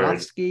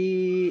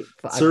Bobrovsky.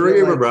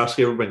 Sergei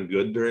Bobrovsky ever been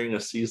good during a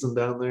season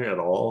down there at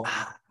all?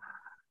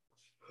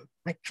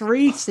 Like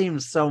 3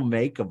 seems so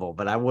makeable,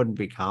 but I wouldn't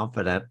be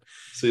confident.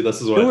 See,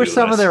 this is what. Who are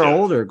some of their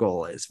older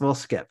goalies? We'll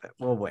skip it.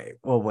 We'll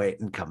wait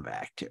and come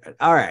back to it.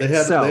 All right. They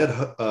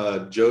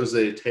had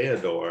Jose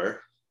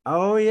Theodore.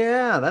 Oh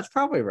yeah, that's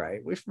probably right.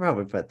 We should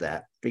probably put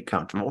that. Be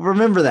comfortable.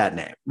 Remember that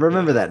name.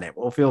 That name.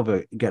 We'll feel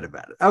good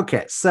about it.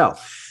 Okay, so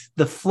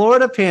the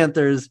Florida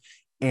Panthers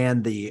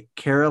and the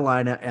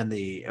Carolina and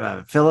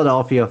the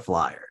Philadelphia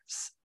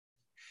Flyers.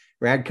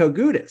 Radko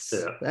Gudas.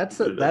 Yeah,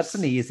 that's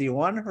an easy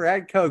one.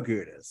 Radko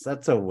Gudas.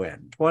 That's a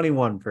win.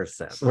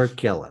 21%. We're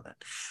killing it.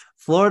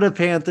 Florida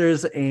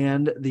Panthers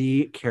and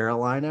the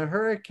Carolina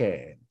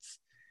Hurricanes.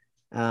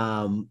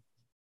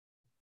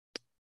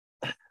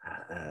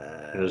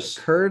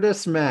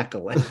 Curtis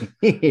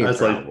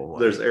McElhinney.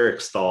 There's Eric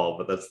Stahl,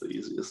 but that's the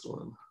easiest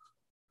one.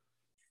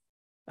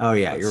 Oh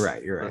yeah, you're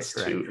right. That's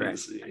too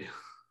easy.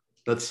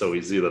 That's so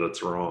easy that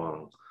it's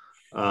wrong.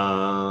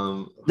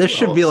 This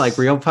should be like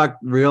real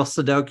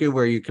Sudoku,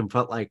 where you can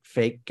put like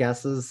fake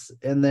guesses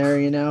in there,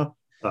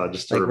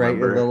 just like write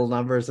your little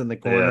numbers in the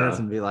corners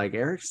and be like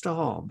Eric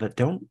Stahl, but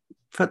don't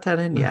put that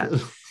in yet.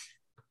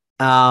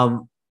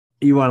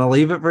 You want to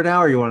leave it for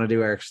now, or you want to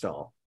do Eric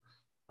Stahl?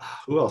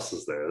 Who else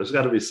is there? There's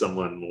got to be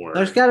someone more.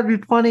 There's got to be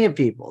plenty of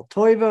people.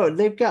 Toivo,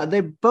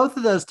 both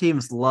of those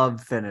teams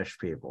love Finnish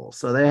people,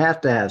 so they have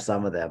to have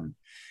some of them.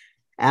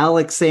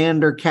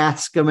 Alexander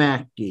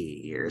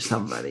Kaskamaki or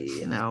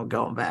somebody,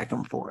 going back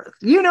and forth.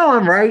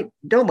 I'm right.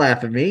 Don't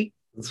laugh at me.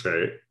 That's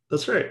right.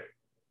 That's right.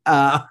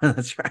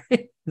 That's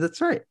right. That's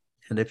right.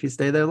 And if you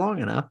stay there long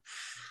enough,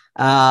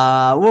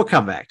 we'll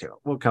come back to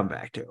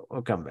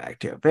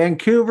it.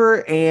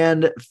 Vancouver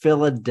and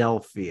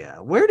Philadelphia.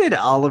 Where did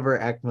Oliver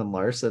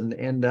Ekman-Larsson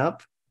end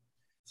up?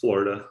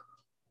 Florida.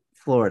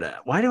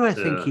 Why do I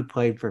think he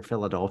played for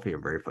Philadelphia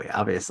briefly?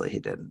 Obviously he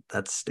didn't.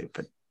 That's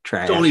stupid.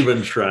 Trash. Don't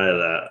even try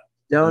that.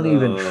 Don't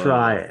even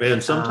try it.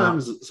 Man,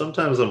 sometimes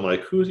I'm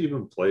like, who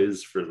even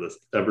plays for this,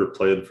 ever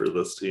played for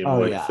this team?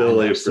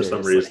 Philly, for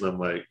some reason, I'm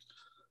like,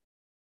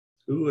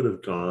 who would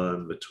have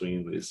gone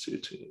between these two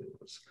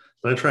teams?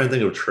 When I try and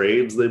think of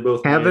trades, they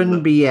both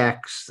Kevin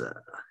Bieksa.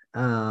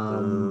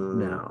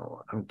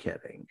 No, I'm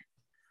kidding.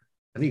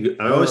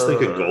 I always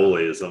think of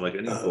goalies. I'm like,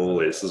 any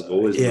goalies? Because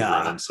goalies move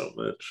around so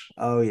much.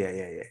 Oh,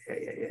 yeah.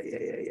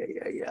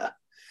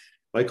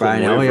 Michael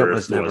Brian Neuwirth Elliott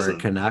was never a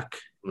Canuck.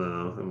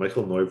 No, and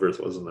Michael Neuwirth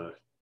wasn't a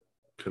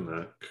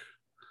Canuck.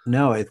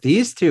 No, if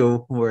these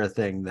two were a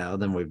thing, though,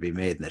 then we'd be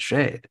made in the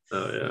shade.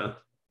 Oh, yeah.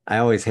 I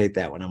always hate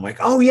that when I'm like,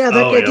 oh, yeah,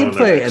 that guy did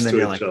play. And then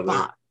you're like,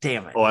 fuck,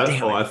 damn it.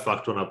 I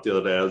fucked one up the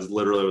other day. I was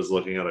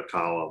looking at a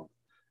column,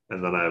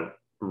 and then I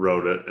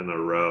wrote it in a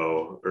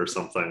row or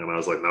something, and I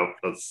was like, nope,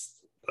 I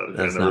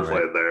never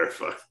played there.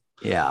 Fuck.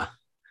 Yeah.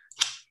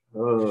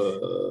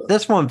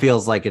 This one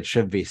feels like it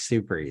should be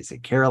super easy.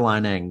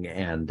 Carolina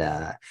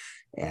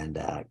and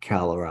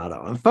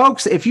Colorado. And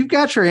folks, if you've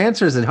got your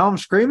answers at home,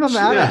 scream them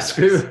out.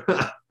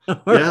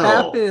 We're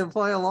happy to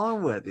play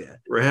along with you.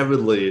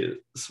 Rapidly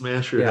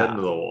smash your head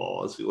into the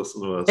wall as you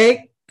listen to us.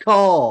 Take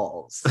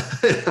calls.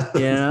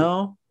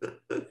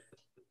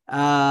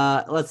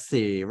 Let's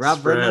see. Rob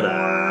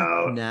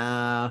Brindamore.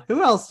 No.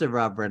 Who else did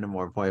Rob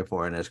Brindamore play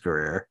for in his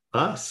career?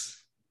 Us,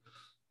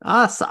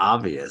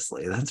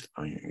 obviously. That's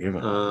funny.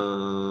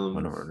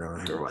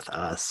 Whenever here with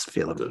us,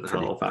 feeling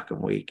pretty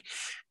fucking weak.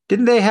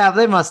 Didn't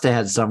they must have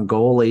had some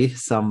goalie,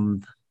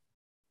 some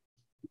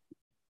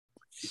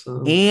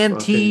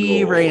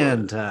Antti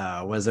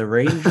Ranta was a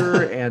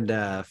Ranger and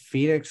a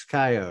Phoenix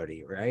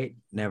Coyote, right?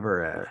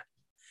 Never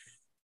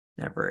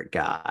a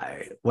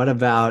guy. What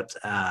about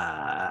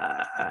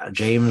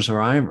James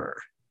Reimer?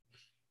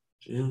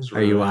 James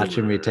Are you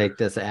watching me Reimer. take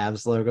this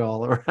Avs logo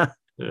all around?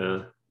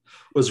 Yeah.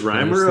 Was you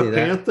Reimer see a that?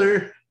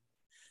 Panther?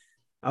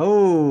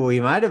 Oh, he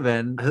might have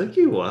been. I think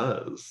he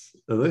was.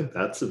 I think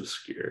that's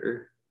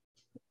obscure.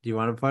 Do you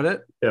want to put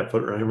it? Yeah,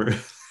 put Reimer.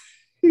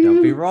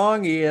 Don't be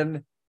wrong,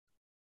 Ian.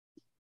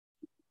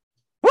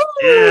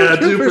 Yeah, 2%.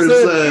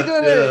 2%.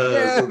 Yeah,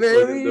 let's baby.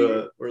 fucking do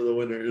it. We're the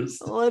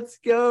winners. Let's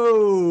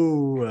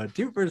go.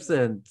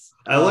 2%.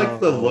 I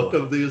like the look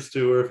of these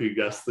two, or if you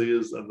guess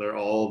these and they're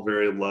all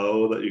very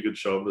low, that you could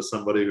show them to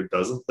somebody who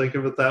doesn't think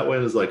of it that way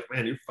and is like,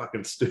 man, you're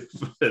fucking stupid.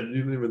 You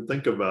didn't even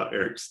think about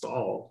Eric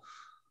Stahl.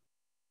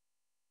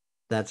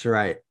 That's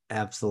right.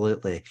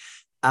 Absolutely.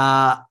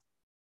 Okay.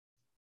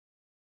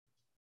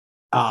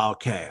 All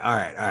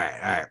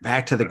right.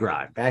 Back to the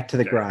grind. Back to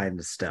the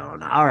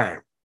grindstone. All right.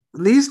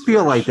 These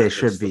feel like they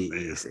should be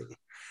easy.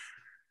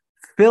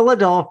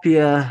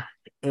 Philadelphia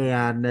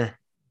and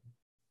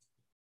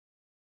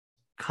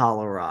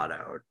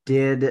Colorado.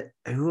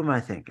 Who am I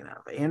thinking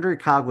of? Andrew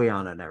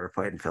Cogliano never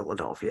played in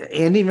Philadelphia.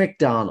 Andy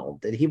McDonald.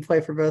 Did he play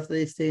for both of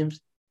these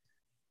teams?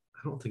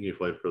 I don't think he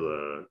played for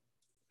the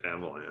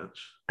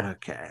Avalanche.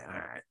 Okay. All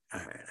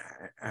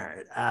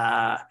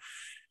right.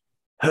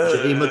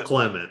 Jay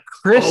McClement.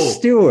 Chris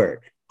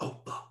Stewart. Oh,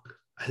 fuck.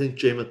 I think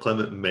Jay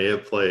McClement may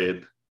have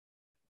played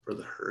for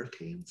the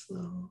Hurricanes,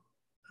 though,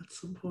 at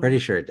some point. Pretty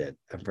sure it did.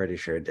 I'm pretty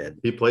sure it did.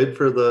 He played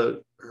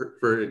for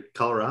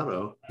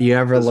Colorado. Do you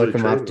ever look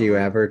him up? Do you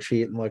ever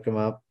cheat and look him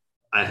up?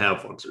 I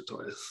have once or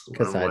twice.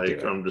 Because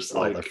I'm just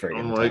like,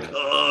 time.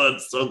 oh,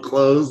 it's so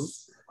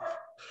close.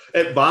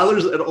 It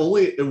bothers. It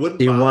wouldn't.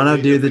 Do you want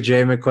to do the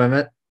Jay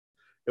McClement?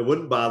 It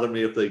wouldn't bother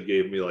me if they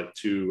gave me like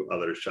 2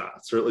 other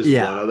shots, or at least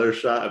one other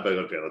shot. I'd be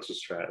like, okay, let's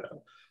just try it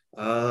out.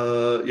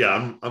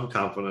 Yeah, I'm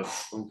confident.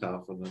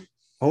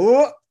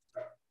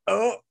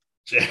 Oh,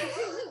 Jay.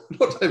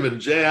 No time in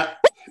Jay.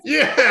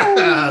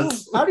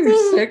 Yes. How do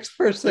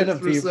 6%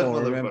 of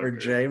people remember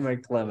Jay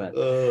McClement?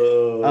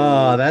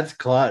 That's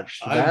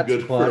clutch. I'm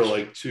good for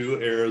like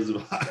 2 eras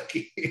of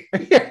hockey.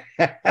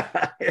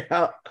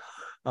 Yeah.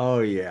 Oh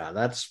yeah,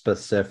 that's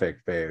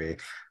specific, baby.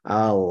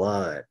 I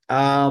love it.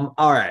 All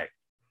right.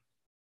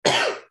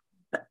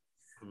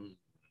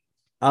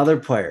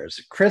 Other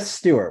players. Chris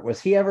Stewart. Was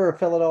he ever a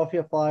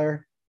Philadelphia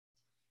Flyer?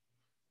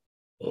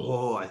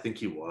 Oh, I think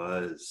he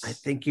was. I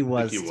think he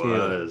was.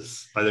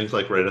 I think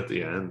like right at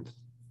the end.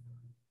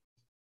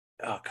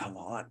 Oh, come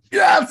on.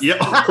 Yes. Yeah.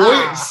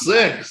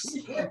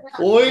 0.6.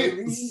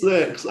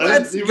 0.6. I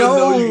didn't even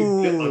know you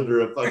could get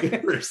under a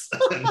fucking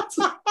percent.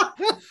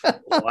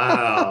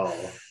 Wow.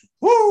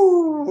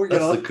 Woo! We're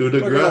gonna look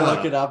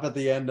it up at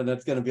the end, and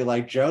it's gonna be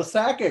like Joe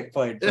Sakic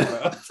played for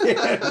us.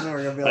 And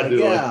we're gonna be like,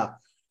 yeah.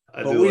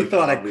 But we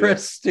thought of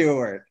Chris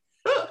Stewart.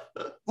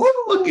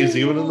 Look, he's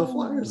even in the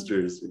Flyers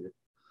jersey.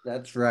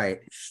 That's right.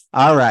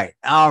 All right.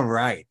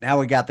 Now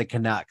we got the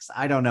Canucks.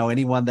 I don't know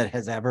anyone that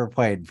has ever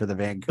played for the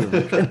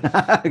Vancouver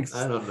Canucks.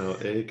 I don't know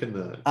a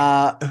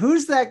Canuck.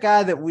 Who's that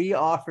guy that we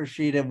offer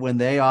sheeted when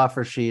they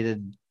offer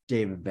sheeted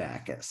David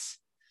Backes?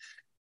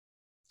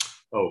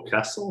 Oh,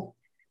 Kessel?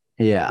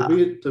 Yeah.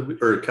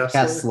 Or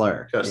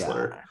Kessler?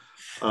 Kessler.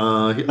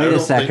 Yeah. Wait a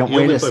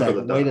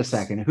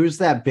second. Who's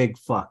that big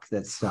fuck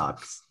that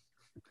sucks?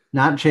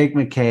 Not Jake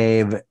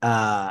McCabe.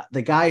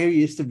 The guy who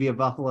used to be a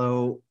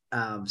Buffalo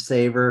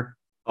Saber.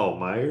 Oh,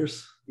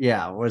 Myers?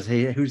 Yeah,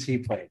 who's he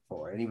played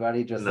for?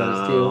 Anybody? Just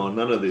those two? No,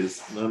 none of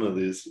these.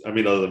 I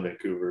mean, other than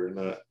Vancouver,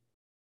 not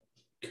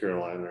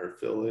Carolina or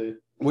Philly.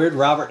 Where'd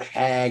Robert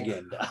Hagg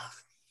end up?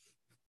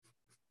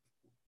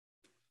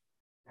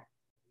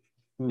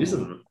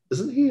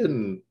 Isn't he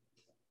in?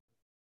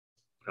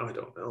 No, I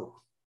don't know.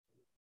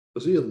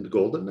 Was he in the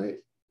Golden Knight?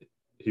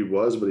 He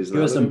was, but he's not.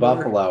 He was in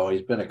Buffalo.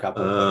 He's been a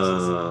couple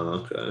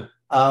of places. Okay.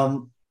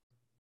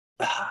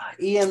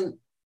 Ian,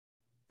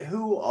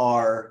 who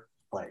are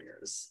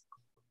players?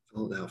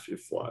 Philadelphia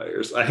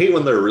Flyers. I hate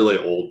when they're really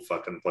old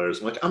fucking players.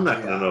 I'm like, I'm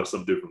not gonna know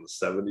some dude from the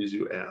 70s,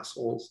 you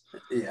assholes.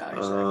 Yeah,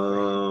 exactly.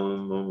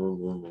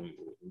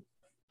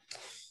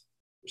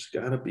 There's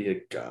gotta be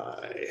a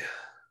guy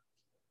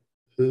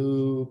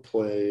who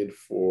played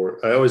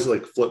for. I always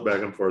like flip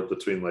back and forth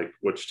between like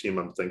which team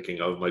I'm thinking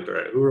of. I'm like, all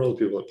right, who are all the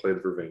people that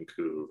played for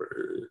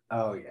Vancouver?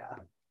 Oh yeah.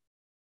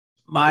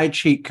 My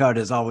cheat code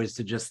is always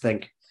to just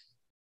think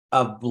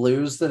of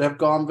Blues that have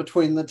gone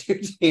between the two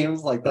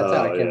teams. Like that's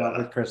how I came up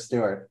with Chris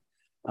Stewart.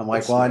 I'm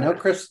like, I know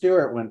Chris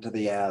Stewart went to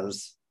the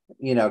Avs,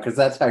 because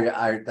that's how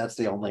that's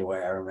the only way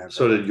I remember.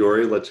 So did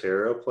Yori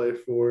Laterra play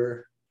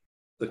for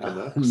the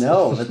Canucks?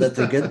 No, but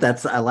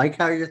that's I like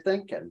how you're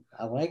thinking.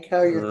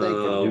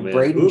 Did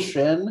Braden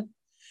Shin?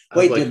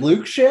 Wait, did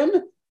Luke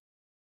Shin?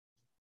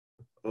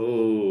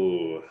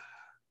 Oh,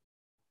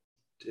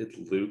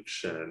 did Luke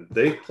Shin?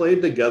 They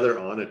played together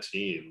on a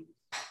team.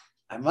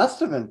 I must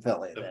have been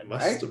Philly then,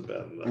 right? Have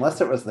been.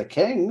 Unless it was the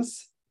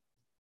Kings.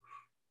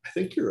 I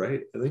think you're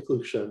right. I think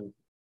Luke Shin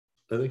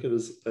did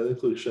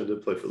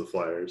play for the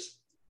Flyers.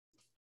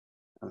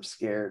 I'm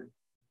scared.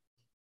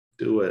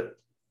 Do it.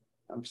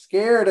 I'm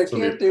scared. I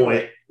can't do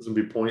it. It's going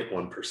to be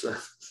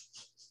 0.1%.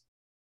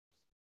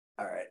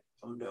 All right.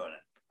 I'm doing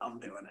it.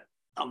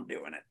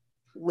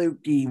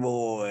 Lukey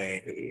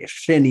boy,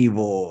 Shinny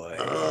boy.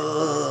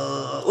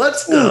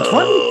 Let's go.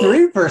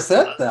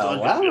 23% though.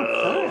 Wow.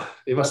 Go.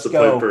 He must Let's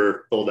have played go.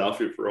 for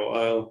Philadelphia for a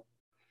while.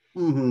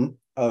 Mm-hmm.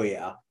 Oh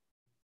yeah.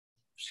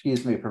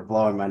 Excuse me for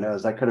blowing my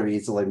nose. I could have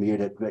easily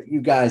muted, but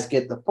you guys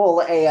get the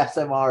full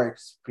ASMR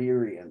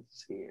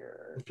experience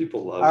here.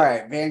 People love All it.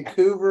 right,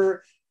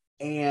 Vancouver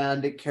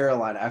and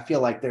Carolina. I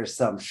feel like there's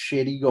some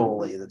shitty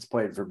goalie that's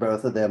played for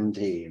both of them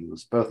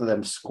teams, both of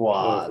them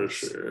squads. Oh, for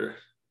sure.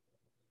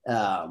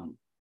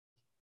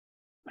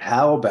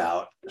 How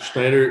about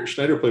Schneider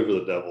played for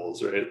the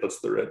Devils, right? That's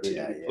the red team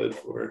he played yeah.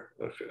 for.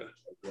 Okay.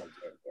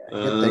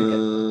 Good thinking.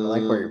 I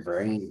like where your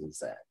brain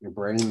is at. Your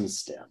brain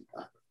stem.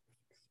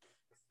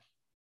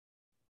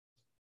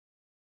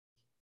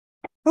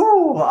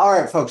 Oh, all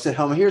right, folks at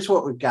home. Here's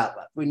what we've got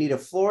left. We need a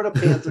Florida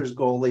Panthers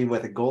goalie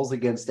with a goals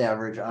against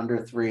average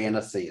under 3 in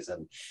a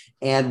season.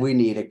 And we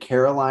need a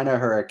Carolina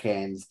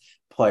Hurricanes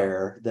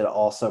player that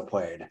also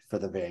played for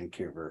the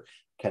Vancouver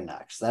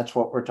Canucks. That's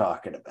what we're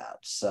talking about.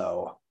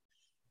 So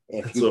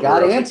if you've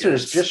got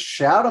answers, just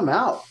shout them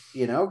out.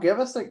 You know, give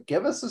us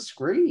a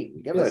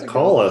scream. Give us a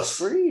call us.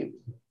 Scream.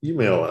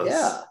 Email us.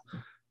 Yeah.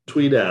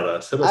 Tweet at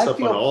us. Hit us up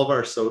on all of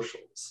our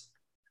socials.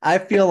 I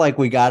feel like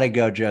we got to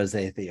go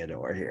Jose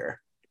Theodore here.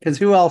 Because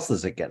who else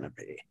is it going to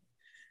be?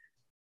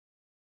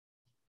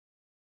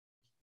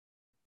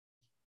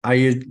 Are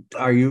you?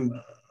 I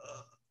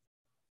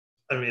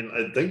mean,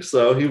 I think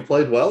so. He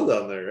played well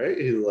down there, right?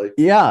 He's like,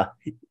 yeah,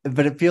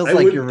 but it feels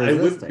like you're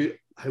resisting.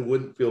 I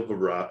wouldn't feel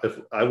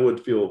Bobrovsky. I would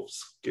feel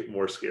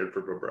more scared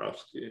for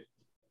Bobrovsky.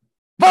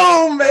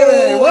 Boom,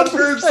 baby!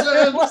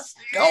 1%. Let's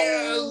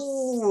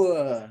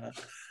go.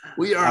 Yes.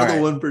 We are the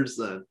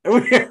 1%.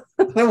 We're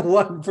the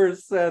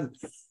 1%.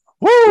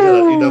 Woo!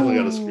 Yeah, you definitely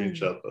got to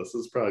screenshot this. This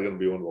is probably going to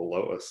be one of the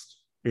lowest.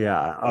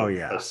 Yeah. Oh,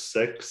 yeah. A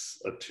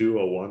 6, a 2,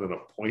 a 1, and a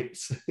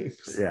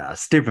 0.6. Yeah.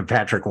 Stupid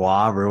Patrick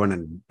Waugh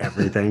ruining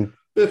everything.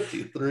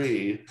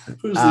 53.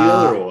 Who's the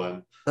other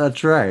one?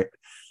 That's right.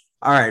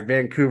 All right.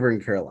 Vancouver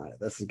and Carolina.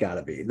 This has got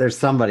to be. There's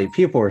somebody.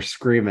 People are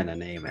screaming a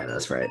name at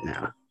us right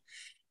now.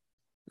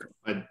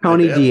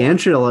 Tony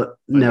DeAngelo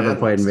never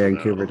played in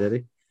Vancouver, did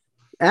he?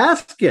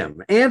 Ask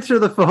him. Answer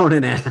the phone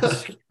and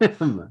ask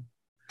him.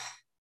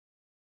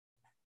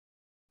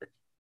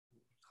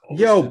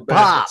 Yo,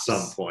 Pops. At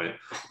some point.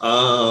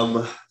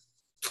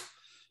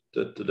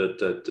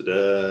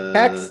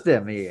 Text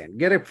him, Ian.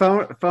 Get a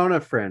phone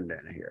a friend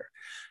in here.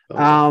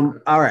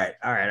 All right.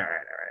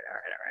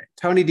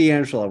 Tony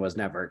DeAngelo was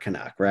never a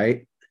Canuck,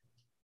 right?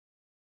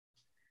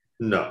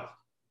 No.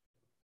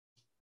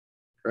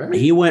 Right?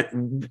 He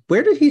went.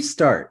 Where did he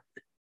start?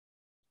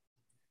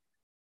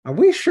 Are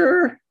we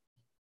sure?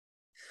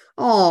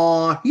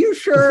 Oh, you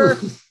sure?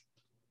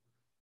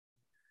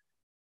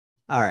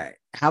 All right.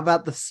 How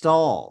about the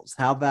Stalls?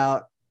 How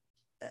about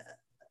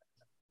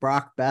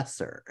Brock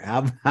Besser? How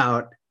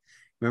about,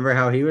 remember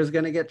how he was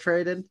going to get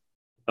traded?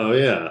 Oh,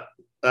 yeah.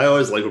 I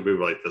always like when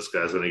people are like, this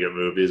guy's going to get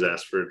moved. He's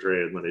asked for a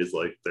trade, and then he's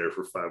like there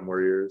for 5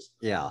 more years.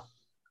 Yeah.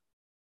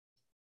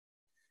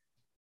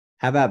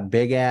 How about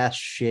big ass,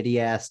 shitty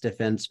ass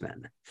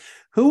defenseman?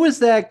 Who was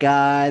that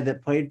guy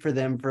that played for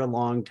them for a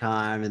long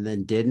time and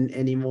then didn't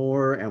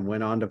anymore and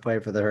went on to play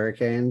for the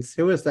Hurricanes?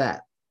 Who was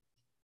that?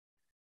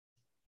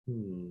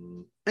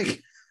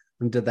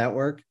 Did that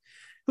work?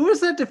 Who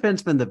was that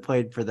defenseman that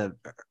played for the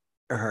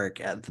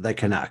Hurricanes, the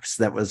Canucks?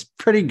 That was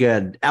pretty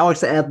good.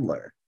 Alex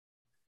Edler.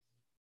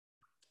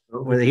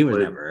 Well, he was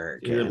never a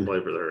Hurricane. He didn't play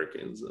for the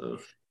Hurricanes, though.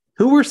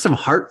 Who were some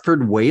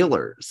Hartford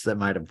Whalers that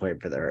might have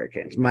played for the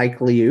Hurricanes? Mike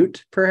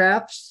Liut,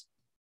 perhaps?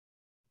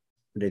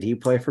 Did he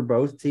play for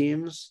both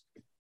teams?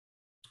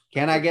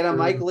 Can I get a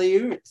Mike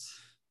Liut?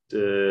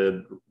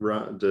 Did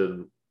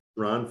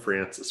Ron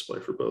Francis play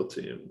for both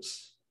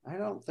teams? I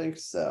don't think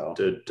so.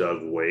 Did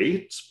Doug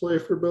Waits play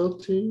for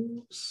both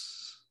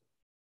teams?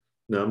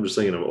 No, I'm just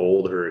thinking of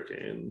old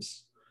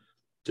Hurricanes.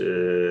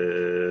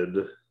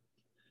 Did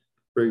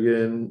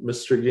friggin'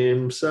 Mr.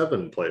 Game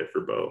 7 play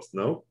for both?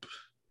 Nope.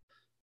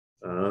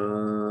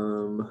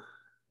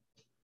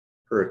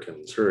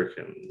 Hurricanes.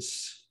 Hurricane.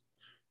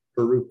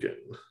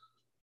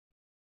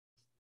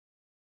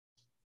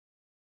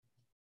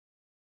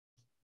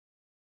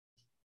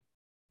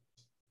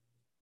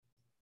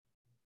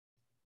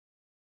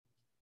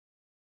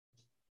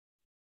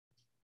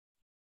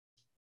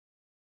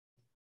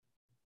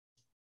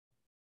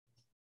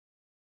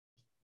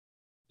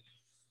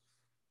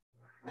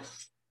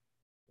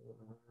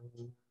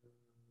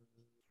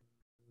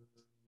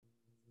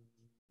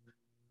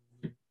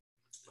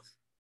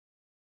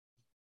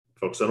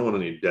 Folks, I don't want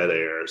any dead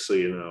air, so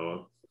you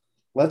know.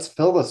 Let's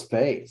fill the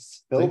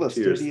space. Fill the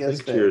studio space.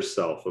 Think to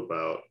yourself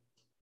about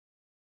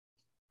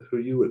who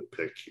you would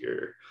pick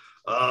here.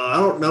 I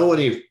don't know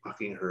any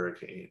fucking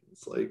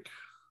Hurricanes. Like,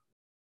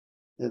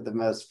 they're the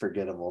most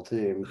forgettable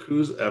team.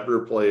 Who's ever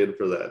played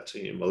for that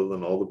team other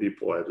than all the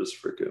people I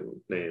just freaking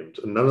named?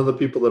 And none of the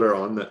people that are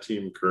on that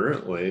team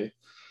currently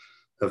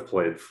have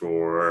played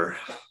for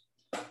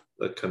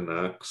the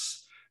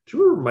Canucks. Do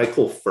you remember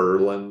Michael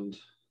Furland?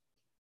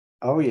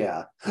 Oh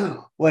yeah.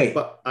 Wait.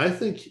 But I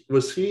think,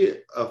 was he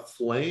a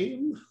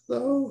Flame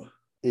though?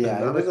 Yeah, And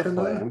he not was a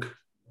Canuck? Flame.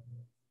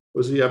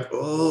 Was he up?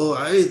 Oh,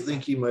 I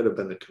think he might have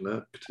been a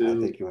Canuck I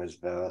too. think he was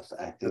both.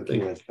 I think he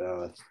was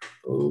both.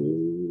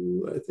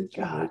 Oh, I think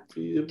he God might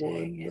be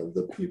one of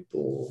the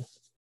people.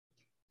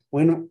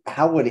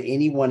 How would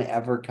anyone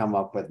ever come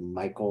up with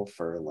Michael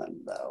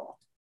Furlan though?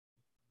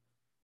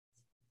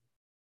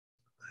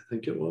 I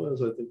think it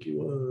was. I think he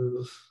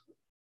was.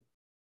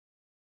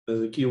 I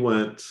think he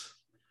went.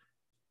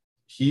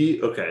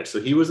 Okay, so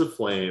he was a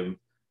Flame.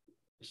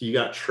 He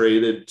got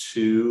traded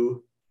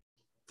to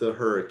the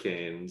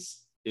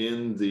Hurricanes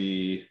in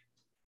the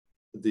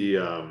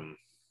Dougie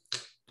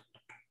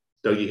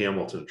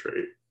Hamilton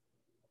trade.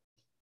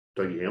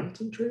 Dougie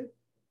Hamilton trade?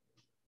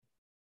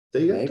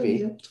 They got Maybe. Dougie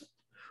Hamilton?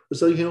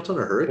 Was Dougie Hamilton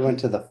a Hurricane? He went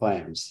to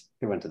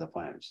the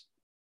Flames.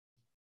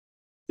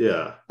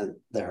 Yeah. And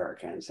the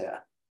Hurricanes, yeah.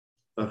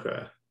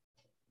 Okay.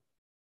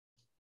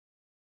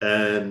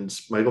 And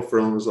Michael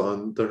Furlan was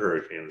on the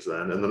Hurricanes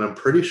then. And then I'm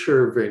pretty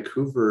sure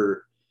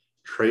Vancouver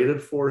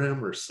traded for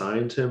him or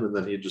signed him, and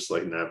then he just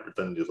like never,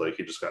 then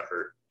he just got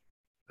hurt.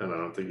 And I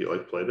don't think he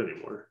like played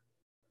anymore.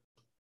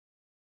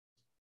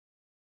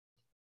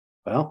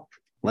 Well,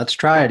 let's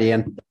try it,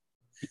 Ian.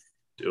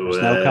 There's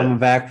no coming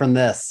back from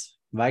this.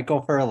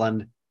 Michael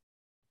Furlan.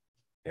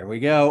 Here we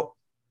go.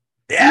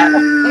 Yeah.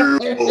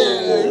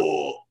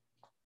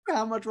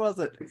 How much was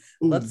it?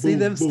 Let's see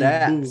them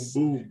stats.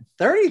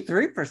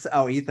 33%.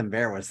 Oh, Ethan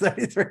Bear was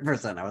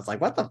 33%. I was like,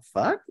 what the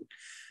fuck?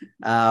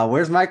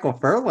 Where's Michael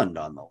Furlan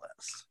on the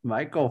list?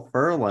 Michael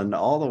Furlan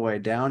all the way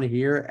down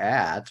here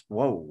at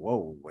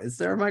whoa. Is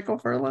there a Michael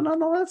Furlan on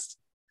the list?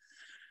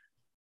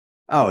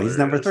 Oh, he's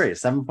number 3,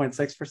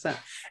 7.6%.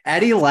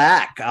 Eddie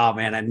Lack. Oh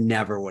man, I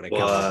never would have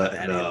come up with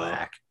Eddie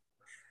Lack.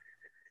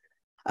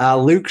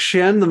 Luke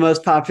Shin, the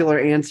most popular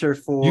answer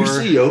for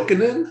UC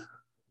Jokinen.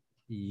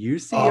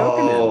 UC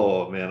Jokinen.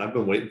 Oh man, I've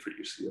been waiting for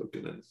UC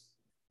Jokinen.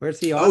 Where's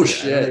he on? Oh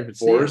shit,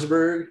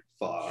 Forsberg.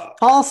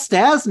 Paul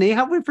Stasny.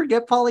 How we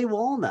forget Paulie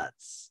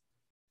Walnuts?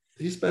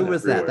 He's been. Who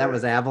was everywhere. that? That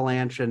was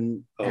Avalanche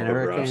and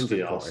Hurricanes,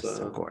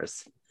 of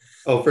course.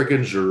 Oh,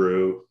 freaking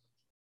Giroux.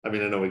 I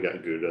mean, I know we got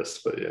Gudas,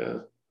 but yeah.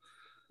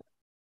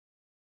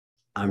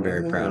 I'm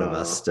very proud of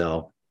us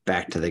still.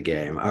 Back to the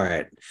game. All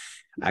right.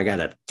 I got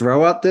to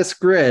throw up this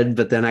grid,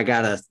 but then I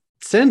got to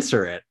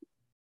censor it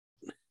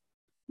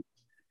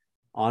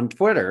on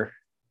Twitter.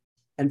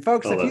 And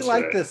folks, if you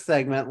like this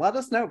segment, let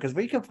us know because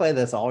we can play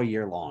this all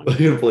year long. We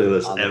can play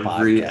this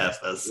every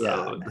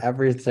episode. Yeah,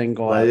 every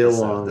single play episode.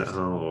 Along at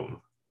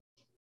home.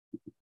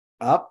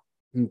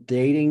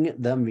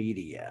 Updating the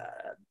media,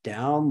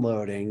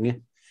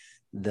 downloading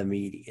the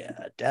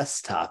media,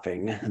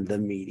 desktoping the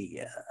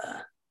media.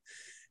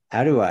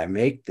 How do I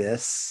make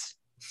this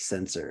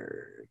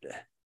censored?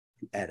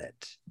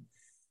 Edit.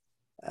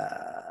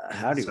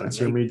 How do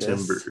Censor I make me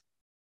this?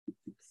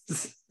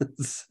 Timbers?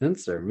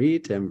 Censor me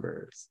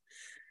Timbers.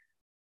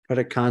 Put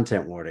a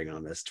content warning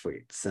on this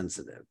tweet.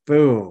 Sensitive.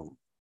 Boom.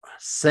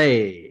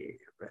 Save.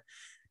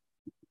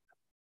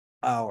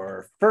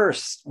 Our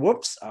first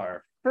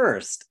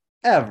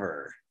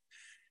ever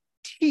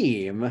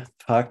Team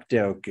Puck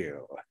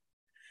Doku.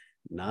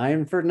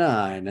 9 for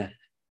 9.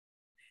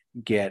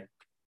 Get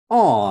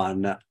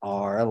on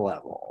our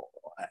level.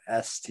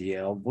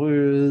 STL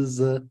Blues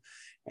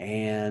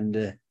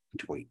and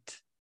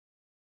tweet.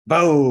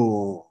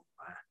 Boom.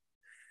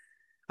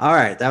 All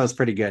right, that was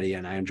pretty good,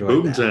 Ian. I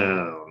enjoyed that.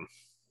 Boomtown.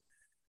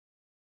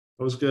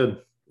 That was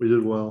good. We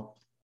did well.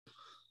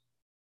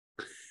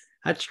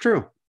 That's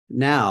true.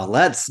 Now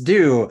let's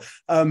do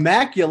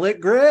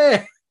Immaculate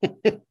Grid. No.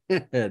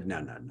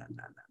 Not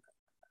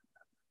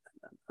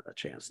a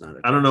chance.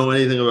 I don't know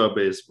anything about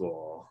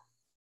baseball.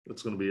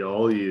 It's going to be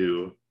all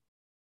you.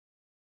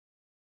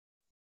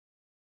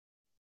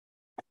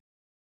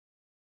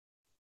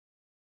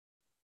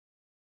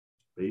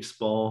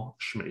 Baseball,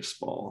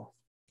 schmaceball.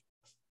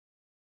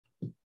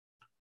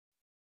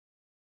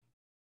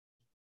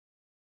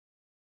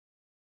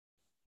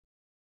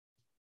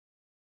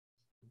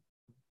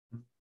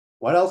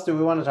 What else do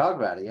we want to talk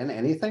about, Ian?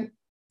 Anything?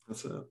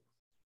 That's it.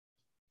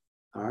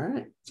 All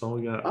right. That's all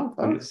we got. Oh,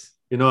 folks.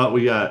 You know what?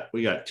 We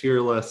got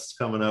tier lists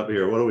coming up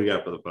here. What do we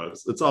got for the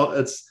folks? It's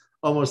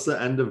almost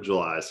the end of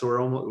July. So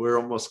we're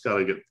almost got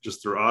to get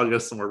just through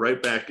August and we're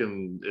right back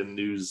in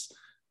news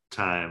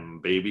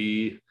time,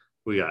 baby.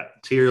 We got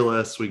tier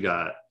lists. We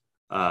got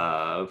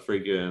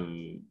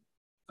freaking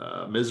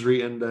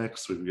misery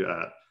index. We've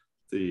got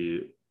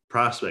the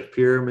prospect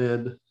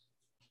pyramid.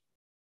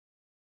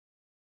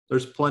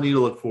 There's plenty to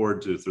look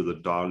forward to through the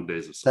dog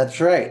days of summer. That's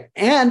right.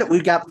 And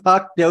we got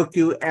Puck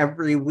Doku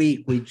every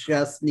week. We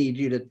just need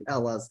you to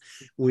tell us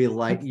you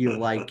like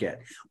it.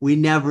 We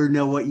never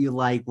know what you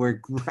like. We're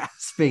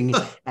grasping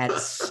at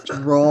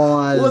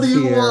straws. What do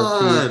you here,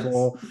 want?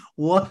 people.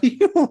 What do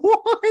you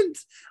want?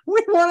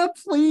 We want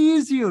to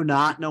please you,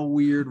 not in a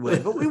weird way,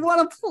 but we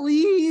want to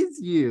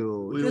please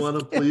you. We want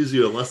to please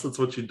you, unless that's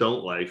what you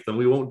don't like, then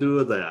we won't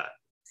do that.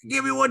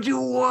 Give me what you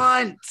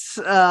want.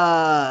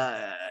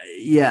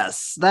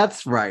 Yes,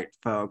 that's right,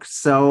 folks.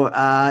 So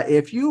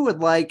if you would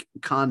like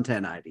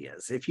content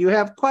ideas, if you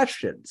have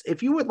questions,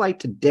 if you would like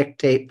to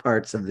dictate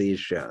parts of these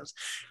shows,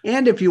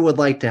 and if you would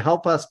like to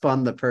help us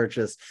fund the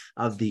purchase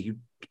of the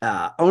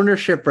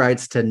ownership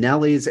rights to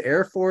Nellie's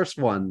Air Force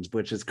Ones,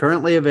 which is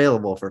currently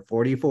available for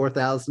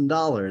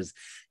 $44,000,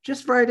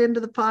 just write into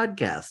the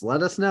podcast.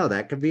 Let us know.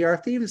 That could be our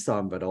theme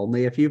song, but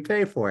only if you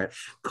pay for it.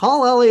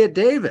 Call Elliot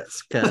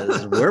Davis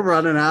because we're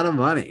running out of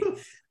money.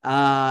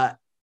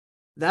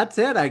 That's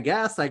it, I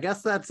guess.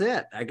 That's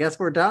it. I guess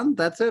we're done.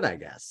 That's it, I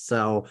guess.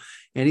 So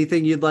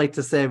anything you'd like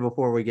to say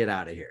before we get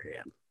out of here,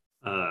 Ian?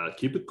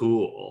 Keep it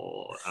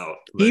cool out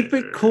Keep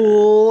there. it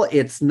cool.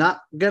 It's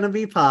not going to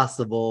be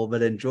possible,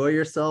 but enjoy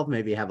yourself.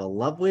 Maybe have a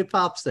lovely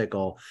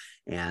popsicle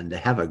and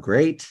have a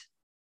great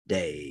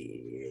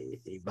day.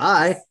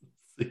 Bye.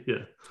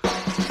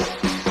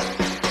 Yeah.